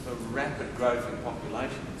a rapid growth in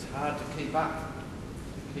population. It's hard to keep up,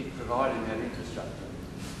 to keep providing that infrastructure.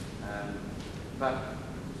 But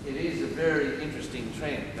it is a very interesting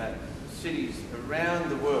trend that cities around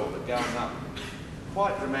the world are going up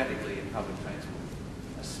quite dramatically in public transport,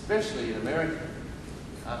 especially in America,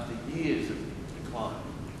 after years of decline.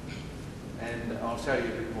 And I'll show you a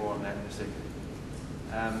bit more on that in a second.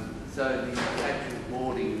 So the actual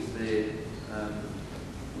boardings there,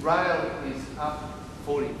 rail is up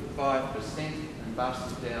 45% and bus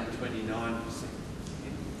is down 29%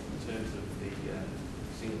 in terms of the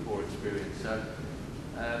Singapore experience. So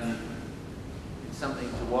it's something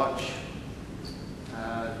to watch.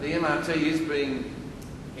 The MRT is being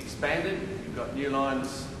expanded. You've got new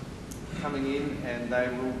lines coming in and they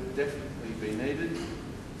will definitely be needed.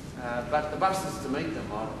 But the buses to meet them,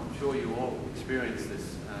 I'm sure you all experience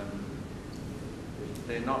this,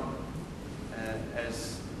 they're not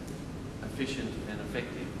as efficient and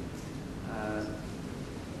effective.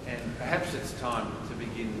 And perhaps it's time to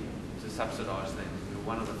begin to subsidise them. We're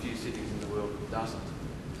one of the few cities in the world that doesn't.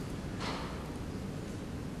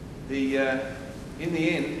 In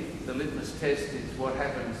the end, the litmus test is what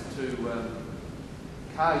happens to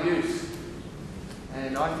car use.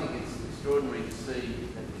 And I think it's extraordinary to see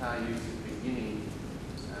that car use is beginning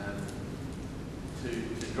to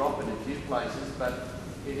drop in a few places, but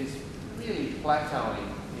it is really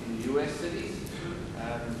plateauing in the US cities.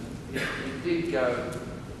 It did go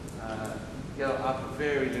up a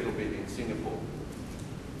very little bit in Singapore.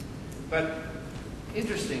 But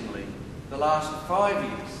interestingly, the last 5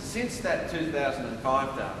 years, since that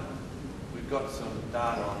 2005 data, we've got some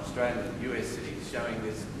data on Australian and US cities showing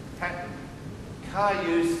this pattern. Car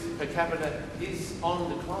use per capita is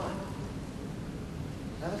on decline.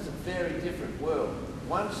 Now that's a very different world.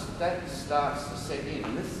 Once that starts to set in,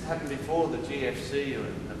 and this happened before the GFC or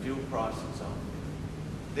the fuel price and so on,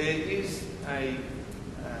 there is a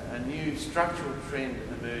new structural trend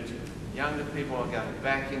emerging. Younger people are going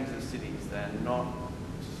back into the cities. They're not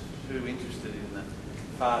too interested in the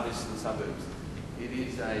far distant suburbs. It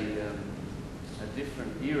is a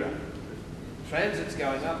different era. Transit's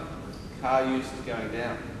going up, car use is going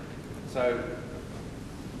down. So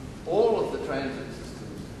all of the transit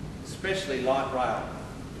systems, especially light rail,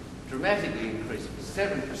 dramatically increasing,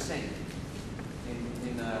 7% in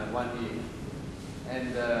 1 year,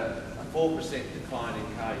 and a 4% decline in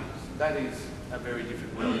car use. That is a very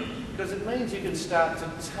different world, because it means you can start to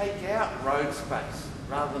take out road space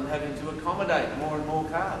rather than having to accommodate more and more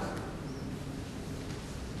cars.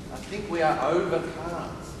 I think we are over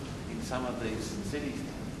cars in some of these cities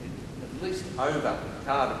now, at least over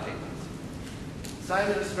car dependence.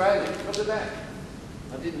 Same in Australia, look at that.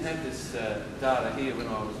 I didn't have this data here when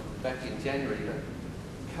I was back in January, but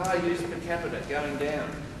car use per capita going down.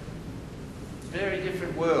 Very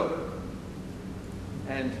different world.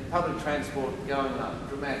 And public transport going up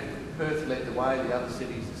dramatically. Perth led the way, the other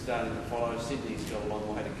cities are starting to follow. Sydney's got a long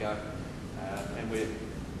way to go. and we're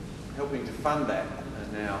helping to fund that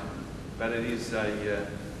now, but it is a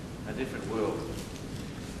different world.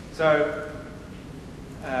 So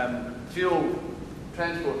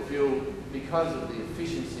transport fuel, because of the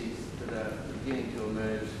efficiencies that are beginning to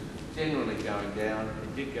emerge, generally going down.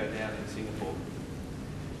 It did go down in Singapore.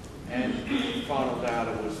 And the final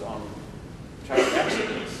data was on traffic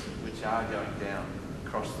accidents, which are going down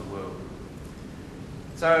across the world.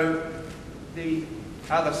 So the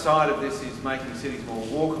other side of this is making cities more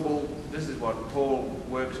walkable. This is what Paul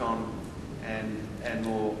works on, and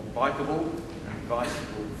more bikeable and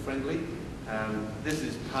bicycle friendly. This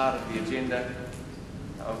is part of the agenda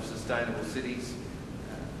of sustainable cities.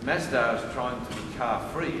 Mazda is trying to be car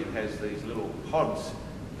free. It has these little pods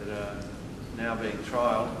that are now being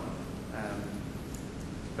trialled.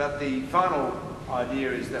 But the final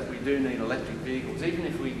idea is that we do need electric vehicles. Even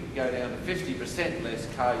if we go down to 50% less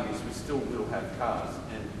car use, we still will have cars,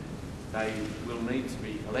 and they will need to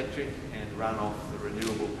be electric and run off the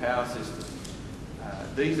renewable power system.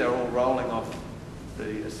 These are all rolling off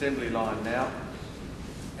the assembly line now,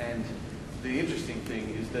 and the interesting thing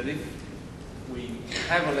is that if we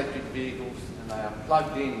have electric vehicles and they are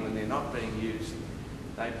plugged in when they're not being used,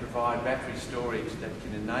 they provide battery storage that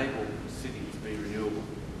can enable the city to be renewable.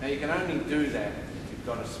 Now, you can only do that if you've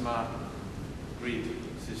got a smart grid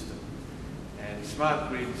system. And smart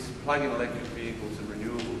grids, plug-in electric vehicles and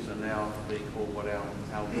renewables are now being called what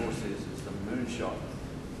Al Gore says is the moonshot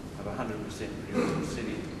of a 100% renewable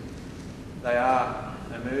city. They are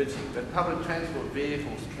emerging, but public transport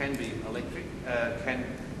vehicles can be electric,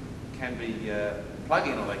 can be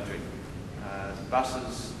plug-in electric.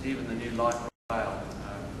 Buses, even the new light rail,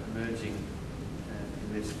 are emerging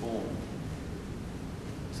in this form.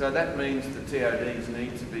 So that means the TODs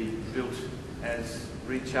need to be built as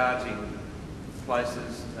recharging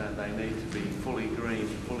places. They need to be fully green,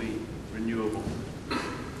 fully renewable.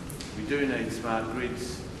 We do need smart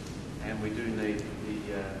grids, and we do need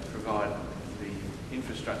provide the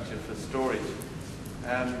infrastructure for storage.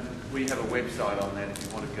 We have a website on that if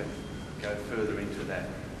you want to go further into that.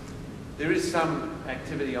 There is some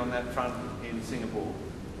activity on that front in Singapore.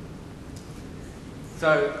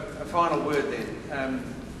 So a final word then.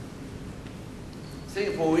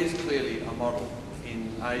 Singapore is clearly a model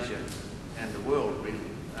in Asia and the world, really.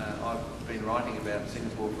 I've been writing about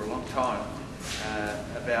Singapore for a long time,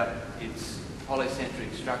 about its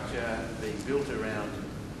polycentric structure being built around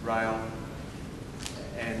rail,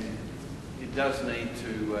 and it does need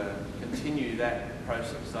to continue that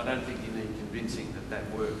process. I don't think you need convincing that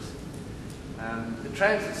that works. The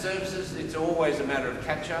transit services, it's always a matter of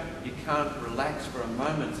catch-up. You can't relax for a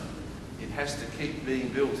moment. It has to keep being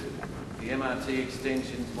built. The MRT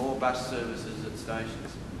extensions, more bus services at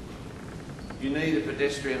stations. You need a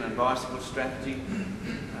pedestrian and bicycle strategy.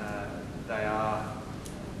 They are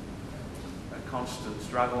a constant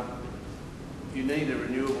struggle. You need a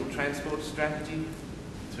renewable transport strategy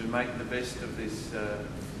to make the best of this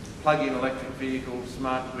plug-in electric vehicle,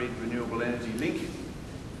 smart grid, renewable energy link.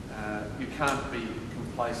 You can't be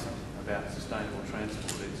complacent about sustainable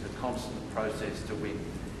transport. It's a constant process to win.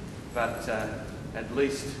 But at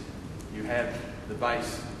least you have the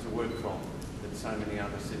base to work from that so many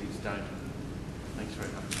other cities don't. Thanks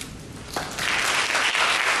very much.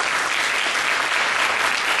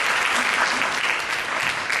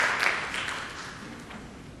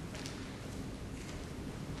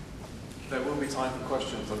 There will be time for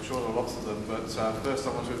questions. I'm sure there are lots of them, but first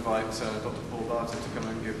I want to invite Dr. Paul Barter to come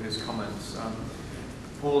and give his comments.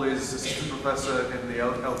 Paul is Assistant Professor in the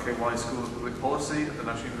LKY School of Public Policy at the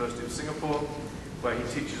National University of Singapore, where he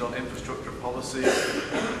teaches on infrastructure policy,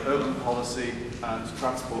 urban policy and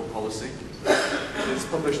transport policy. His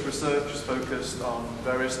published research is focused on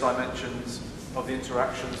various dimensions of the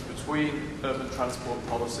interactions between urban transport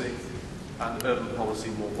policy and urban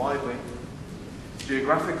policy more widely.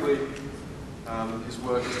 Geographically, his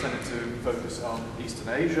work has tended to focus on Eastern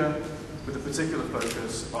Asia, with a particular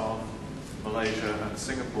focus on Malaysia and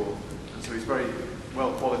Singapore. And so he's very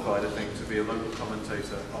well qualified, I think, to be a local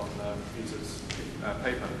commentator on Peter's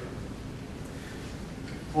paper.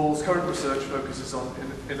 Paul's current research focuses on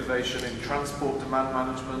innovation in transport demand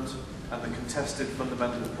management and the contested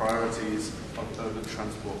fundamental priorities of urban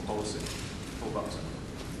transport policy. Paul Barter.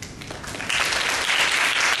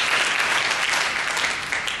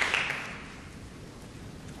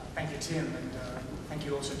 Thank you, Tim, and thank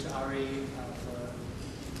you also to ARI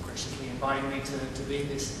for graciously inviting me to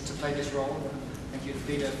play this role. Thank you,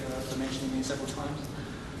 Peter, for mentioning me several times.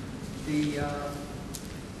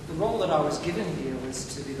 The role that I was given here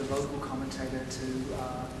was to be the local commentator to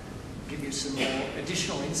give you some more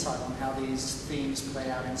additional insight on how these themes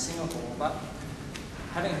play out in Singapore. But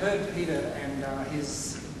having heard Peter, and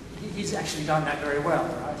he's actually done that very well,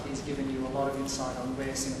 right? He's given you a lot of insight on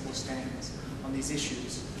where Singapore stands on these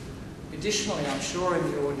issues. Additionally, I'm sure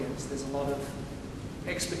in the audience there's a lot of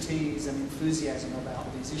expertise and enthusiasm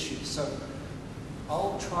about these issues. So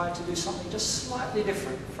I'll try to do something just slightly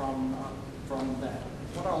different from that.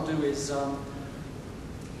 What I'll do is,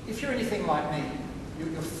 if you're anything like me, you're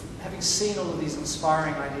having seen all of these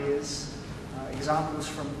inspiring ideas, examples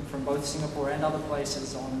from both Singapore and other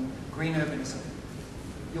places on green urbanism,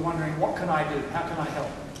 you're wondering, what can I do? How can I help?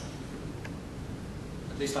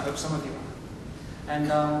 At least I hope some of you are.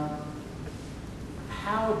 And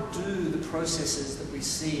how do the processes that we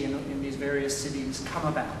see in these various cities come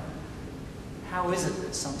about? How is it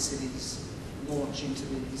that some cities launch into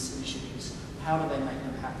these initiatives? How do they make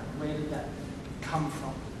them happen? Where did that come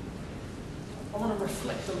from? I want to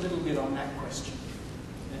reflect a little bit on that question.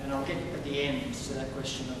 And I'll get at the end to that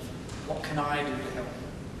question of what can I do to help?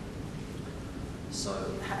 So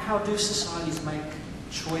how do societies make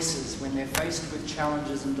choices when they're faced with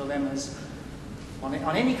challenges and dilemmas on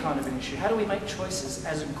any kind of an issue? How do we make choices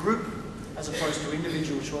as a group as opposed to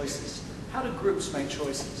individual choices? How do groups make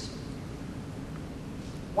choices?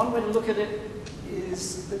 One way to look at it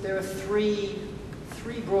is that there are three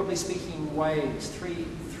broadly speaking ways, three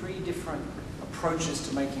different approaches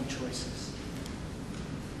to making choices.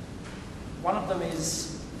 One of them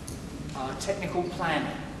is technical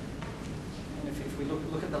planning. And if we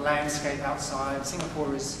look at the landscape outside,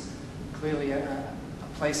 Singapore is clearly a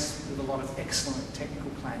place with a lot of excellent technical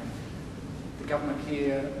planning. The government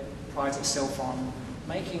here prides itself on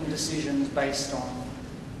making decisions based on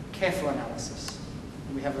careful analysis.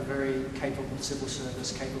 And we have a very capable civil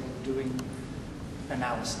service capable of doing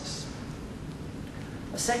analysis.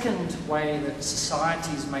 A second way that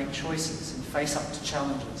societies make choices and face up to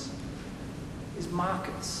challenges is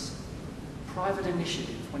markets. Private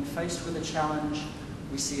initiative. When faced with a challenge,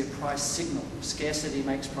 we see a price signal. Scarcity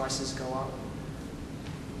makes prices go up.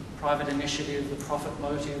 Private initiative, the profit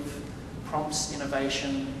motive, prompts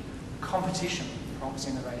innovation. Competition prompts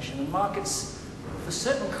innovation. And markets, for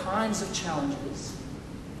certain kinds of challenges,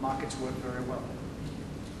 markets work very well.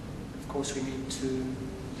 Of course, we need to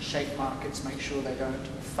shape markets, make sure they don't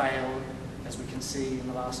fail, as we can see in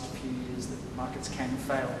the last few years that markets can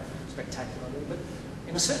fail spectacularly. But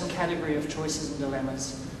in a certain category of choices and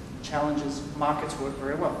dilemmas, challenges, markets work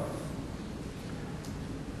very well.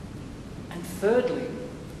 And thirdly,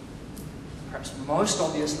 perhaps most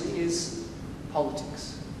obviously, is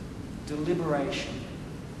politics, deliberation.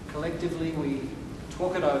 Collectively, we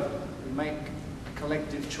talk it over, we make a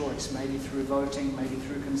collective choice, maybe through voting, maybe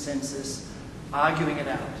through consensus, arguing it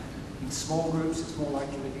out. In small groups, it's more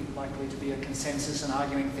likely to be a consensus and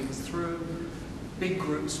arguing things through. Big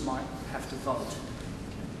groups might have to vote.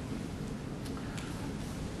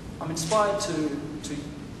 I'm inspired to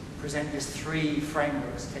present these three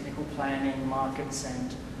frameworks, technical planning, markets,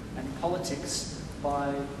 and politics,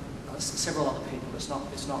 by several other people. It's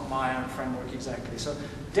not my own framework exactly. So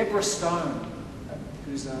Deborah Stone,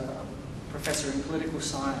 who's a professor in political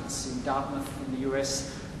science in Dartmouth in the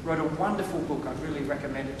US, wrote a wonderful book. I'd really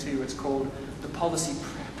recommend it to you. It's called The Policy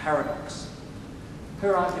Paradox.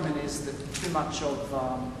 Her argument is that too much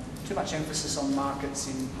emphasis on markets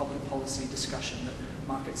in public policy discussion, that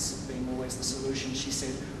markets being always the solution. She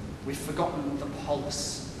said, we've forgotten the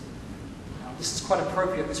polis. Now, this is quite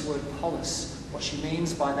appropriate, this word polis. What she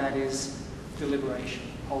means by that is deliberation,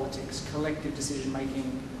 politics, collective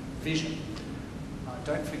decision-making, vision.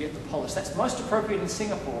 Don't forget the polis. That's most appropriate in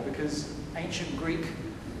Singapore because ancient Greek,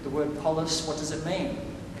 the word polis, what does it mean?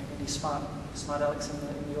 Any smart Alex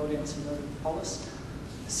in the audience who know polis?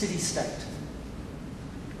 City-state.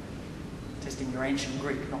 Testing your ancient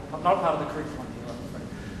Greek, not part of the curriculum here, I'm afraid.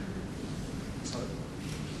 So,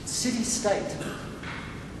 city-state.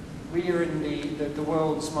 We are in the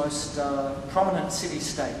world's most prominent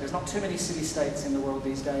city-state. There's not too many city-states in the world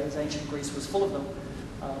these days. Ancient Greece was full of them,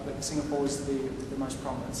 but Singapore is the most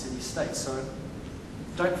prominent city-state. So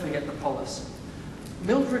don't forget the polis.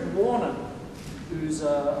 Mildred Warner, who's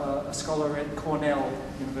a scholar at Cornell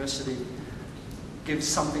University, gives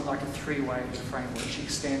something like a three-way framework. She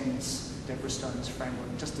extends Deborah Stone's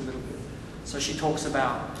framework just a little bit. So she talks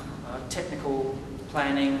about technical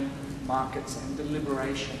planning, markets, and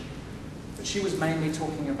deliberation. But she was mainly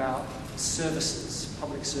talking about services,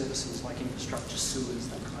 public services like infrastructure, sewers,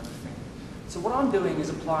 that kind of thing. So what I'm doing is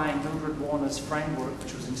applying Mildred Warner's framework,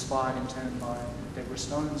 which was inspired in turn by Deborah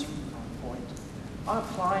Stone's point. I'm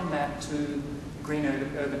applying that to green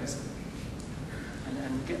urbanism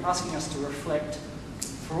and asking us to reflect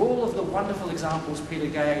for all of the wonderful examples Peter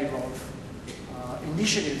gave of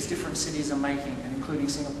initiatives different cities are making, and including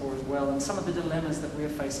Singapore as well, and some of the dilemmas that we're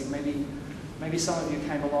facing. Maybe some of you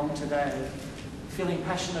came along today feeling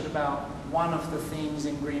passionate about one of the themes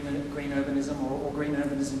in green urbanism or green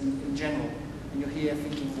urbanism in general, and you're here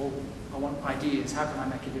thinking, well, I want ideas, how can I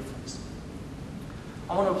make a difference?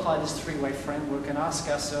 I want to apply this three-way framework and ask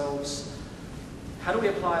ourselves, how do we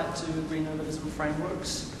apply it to green urbanism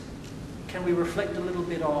frameworks? Can we reflect a little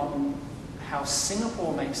bit on how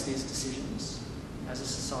Singapore makes these decisions as a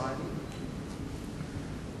society?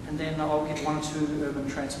 And then I'll give one or two urban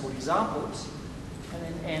transport examples, and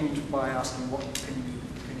then end by asking, what can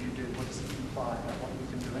you do? What does it imply about what you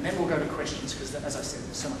can do? And then we'll go to questions, because as I said,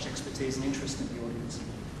 there's so much expertise and interest in the audience.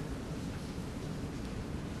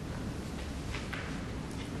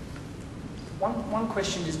 One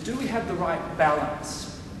question is, do we have the right balance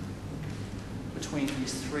between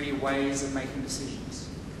these three ways of making decisions?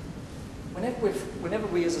 Whenever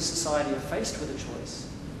we as a society are faced with a choice,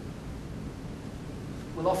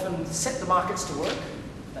 we'll often set the markets to work.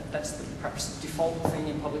 That's perhaps the default thing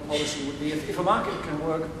in public policy would be, if a market can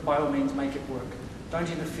work, by all means make it work. Don't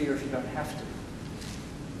interfere if you don't have to.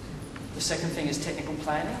 The second thing is technical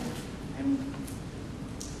planning, and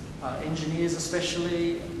engineers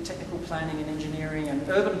especially, technical planning and engineering, and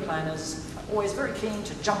urban planners are always very keen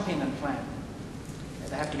to jump in and plan.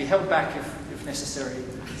 They have to be held back if necessary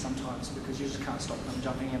sometimes, because you just can't stop them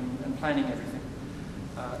jumping in and planning everything.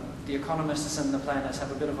 The economists and the planners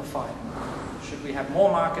have a bit of a fight. Should we have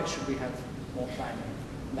more markets? Should we have more planning?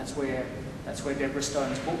 And that's where Deborah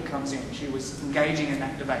Stone's book comes in. She was engaging in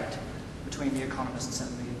that debate between the economists and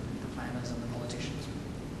the planners and the politicians.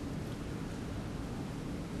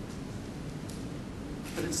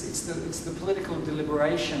 But it's the political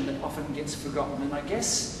deliberation that often gets forgotten, and I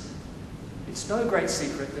guess it's no great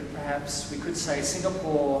secret that perhaps we could say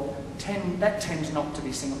Singapore, that tends not to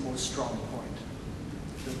be Singapore's strong point.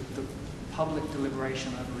 The public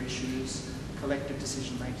deliberation over issues, collective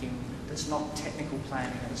decision making, that's not technical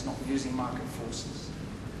planning and it's not using market forces.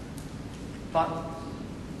 But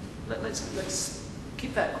let's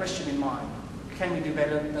keep that question in mind. Can we do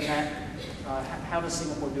better than that? How does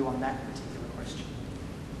Singapore do on that particular question?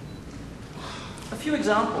 A few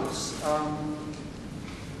examples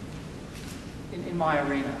in my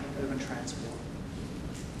arena, urban transport.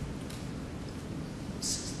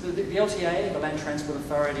 The LTA, the Land Transport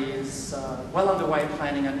Authority, is well underway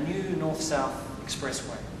planning a new north-south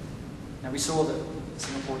expressway. Now, we saw that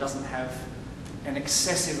Singapore doesn't have an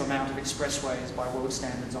excessive amount of expressways by world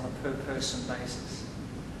standards on a per-person basis.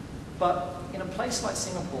 But in a place like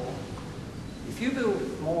Singapore, if you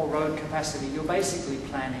build more road capacity, you're basically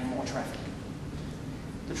planning more traffic.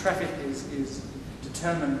 The traffic is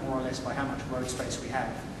determined more or less by how much road space we have.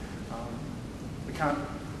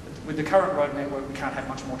 With the current road network, we can't have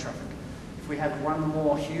much more traffic. If we have one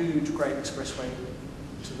more huge great expressway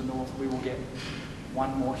to the north, we will get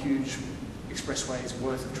one more huge expressway's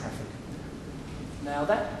worth of traffic. Now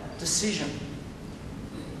that decision,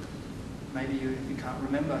 maybe you can't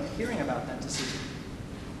remember hearing about that decision.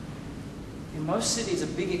 In most cities, a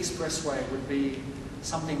big expressway would be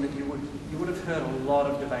something that you would have heard a lot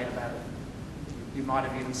of debate about it. You might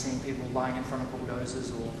have even seen people lying in front of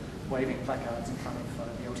bulldozers or waving placards in front of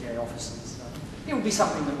the LTA offices. It would be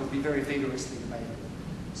something that would be very vigorously debated.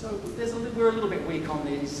 So we're a little bit weak on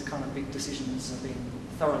these kind of big decisions being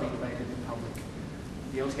thoroughly debated in public.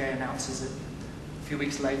 The LTA announces it. A few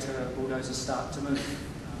weeks later, bulldozers start to move.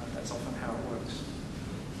 That's often how it works.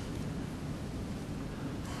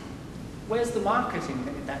 Where's the market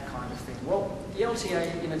in that kind of thing? Well, the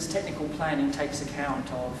LTA, in its technical planning, takes account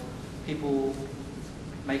of people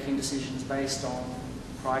making decisions based on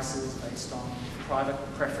prices, based on private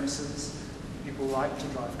preferences. People like to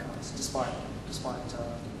drive cars, despite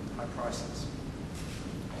high prices.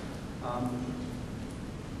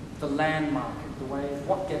 The land market, the way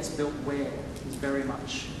what gets built where, is very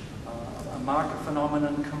much a market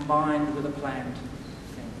phenomenon combined with a planned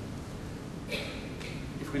thing.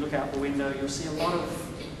 If we look out the window, you'll see a lot of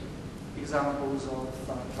examples of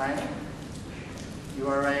planning,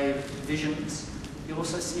 URA visions. You'll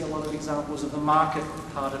also see a lot of examples of the market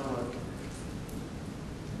part at work.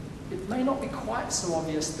 It may not be quite so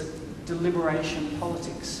obvious that deliberation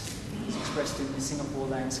politics is expressed in the Singapore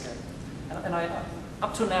landscape. And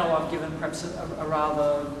up till now, I've given perhaps a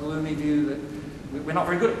rather gloomy view that we're not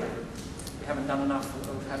very good at that. We haven't done enough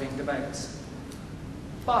of having debates.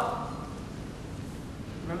 But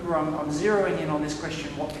remember, I'm zeroing in on this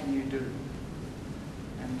question, what can you do?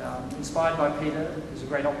 And inspired by Peter, who's a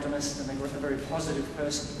great optimist and a very positive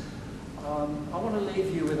person, I want to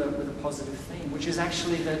leave you with a positive theme, which is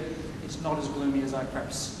actually that it's not as gloomy as I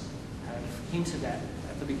perhaps have hinted at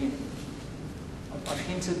the beginning. I've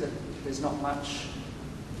hinted that there's not much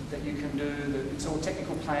that you can do, that it's all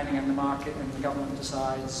technical planning and the market, and the government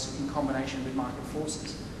decides in combination with market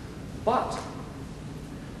forces. But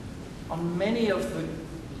on many of the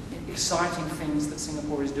exciting things that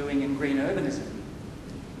Singapore is doing in green urbanism,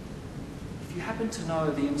 if you happen to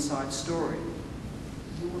know the inside story,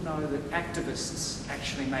 you will know that activists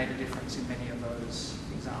actually made a difference in many of those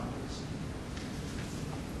examples.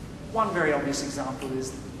 One very obvious example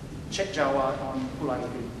is Chek Jawa on Pulau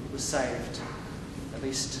was saved, at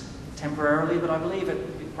least temporarily, but I believe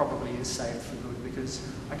it probably is saved for good, because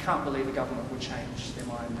I can't believe the government would change their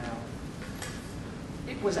mind now.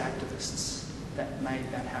 It was activists that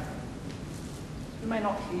made that happen. You may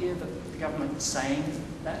not hear the government saying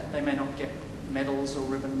that, they may not get medals or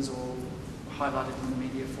ribbons or highlighted in the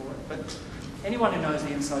media for it, but anyone who knows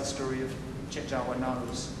the inside story of Chek Jawa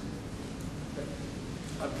knows that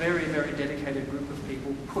a very, very dedicated group of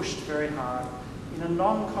people pushed very hard in a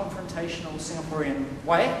non-confrontational Singaporean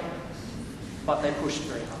way, but they pushed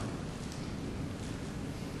very hard.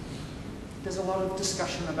 There's a lot of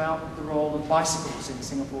discussion about the role of bicycles in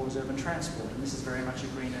Singapore's urban transport, and this is very much a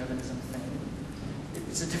green urbanism thing.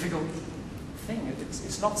 It's a difficult thing.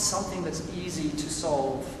 It's not something that's easy to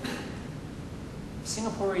solve.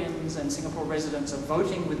 Singaporeans and Singapore residents are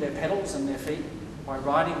voting with their pedals and their feet by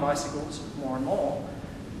riding bicycles more and more.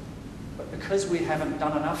 But because we haven't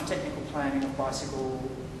done enough technical planning of bicycle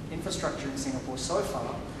infrastructure in Singapore so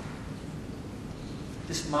far,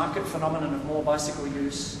 this market phenomenon of more bicycle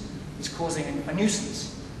use is causing a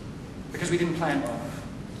nuisance because we didn't plan well enough.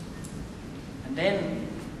 And then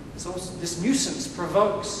this nuisance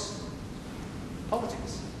provokes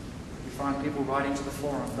politics. You find people riding to the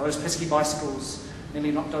forum. Those pesky bicycles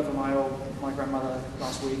nearly knocked over my grandmother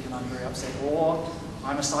last week, and I'm very upset. Or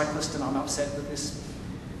I'm a cyclist and I'm upset that this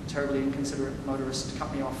terribly inconsiderate motorist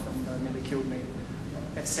cut me off and nearly killed me,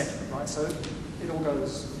 etc. Right? So it all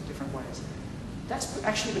goes different ways. That's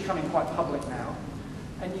actually becoming quite public now,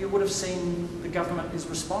 and you would have seen the government is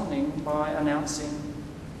responding by announcing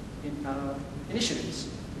initiatives.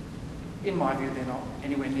 In my view, they're not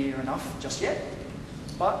anywhere near enough just yet,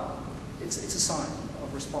 but it's a sign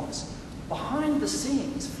of response. Behind the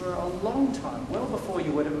scenes, for a long time, well before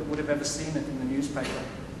you would have ever seen it in the newspaper,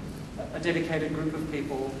 a dedicated group of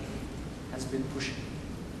people has been pushing.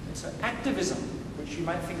 And so activism, which you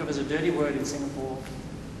might think of as a dirty word in Singapore,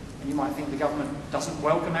 and you might think the government doesn't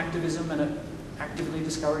welcome activism and it actively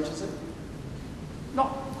discourages it. Not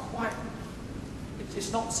quite.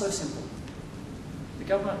 It's not so simple. The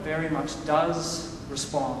government very much does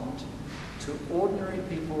respond to ordinary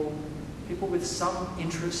people, people with some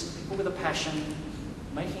interest, people with a passion,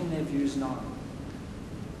 making their views known.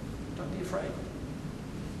 Don't be afraid.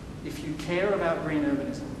 If you care about green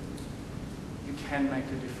urbanism, you can make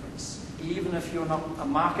a difference. Even if you're not a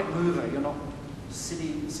market mover, you're not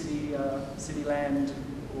city land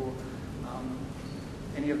or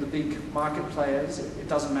any of the big market players, it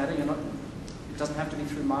doesn't matter. It doesn't have to be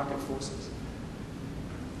through market forces.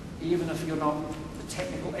 Even if you're not the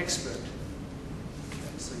technical expert,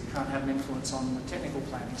 so you can't have an influence on the technical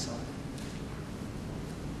planning side.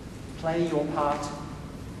 Play your part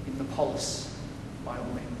in the polis, by all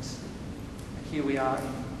means. And here we are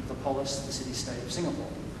in the polis, the city-state of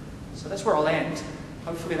Singapore. So that's where I'll end.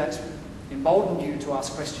 Hopefully that's emboldened you to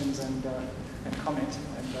ask questions and comment.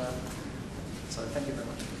 And so thank you very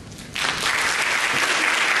much.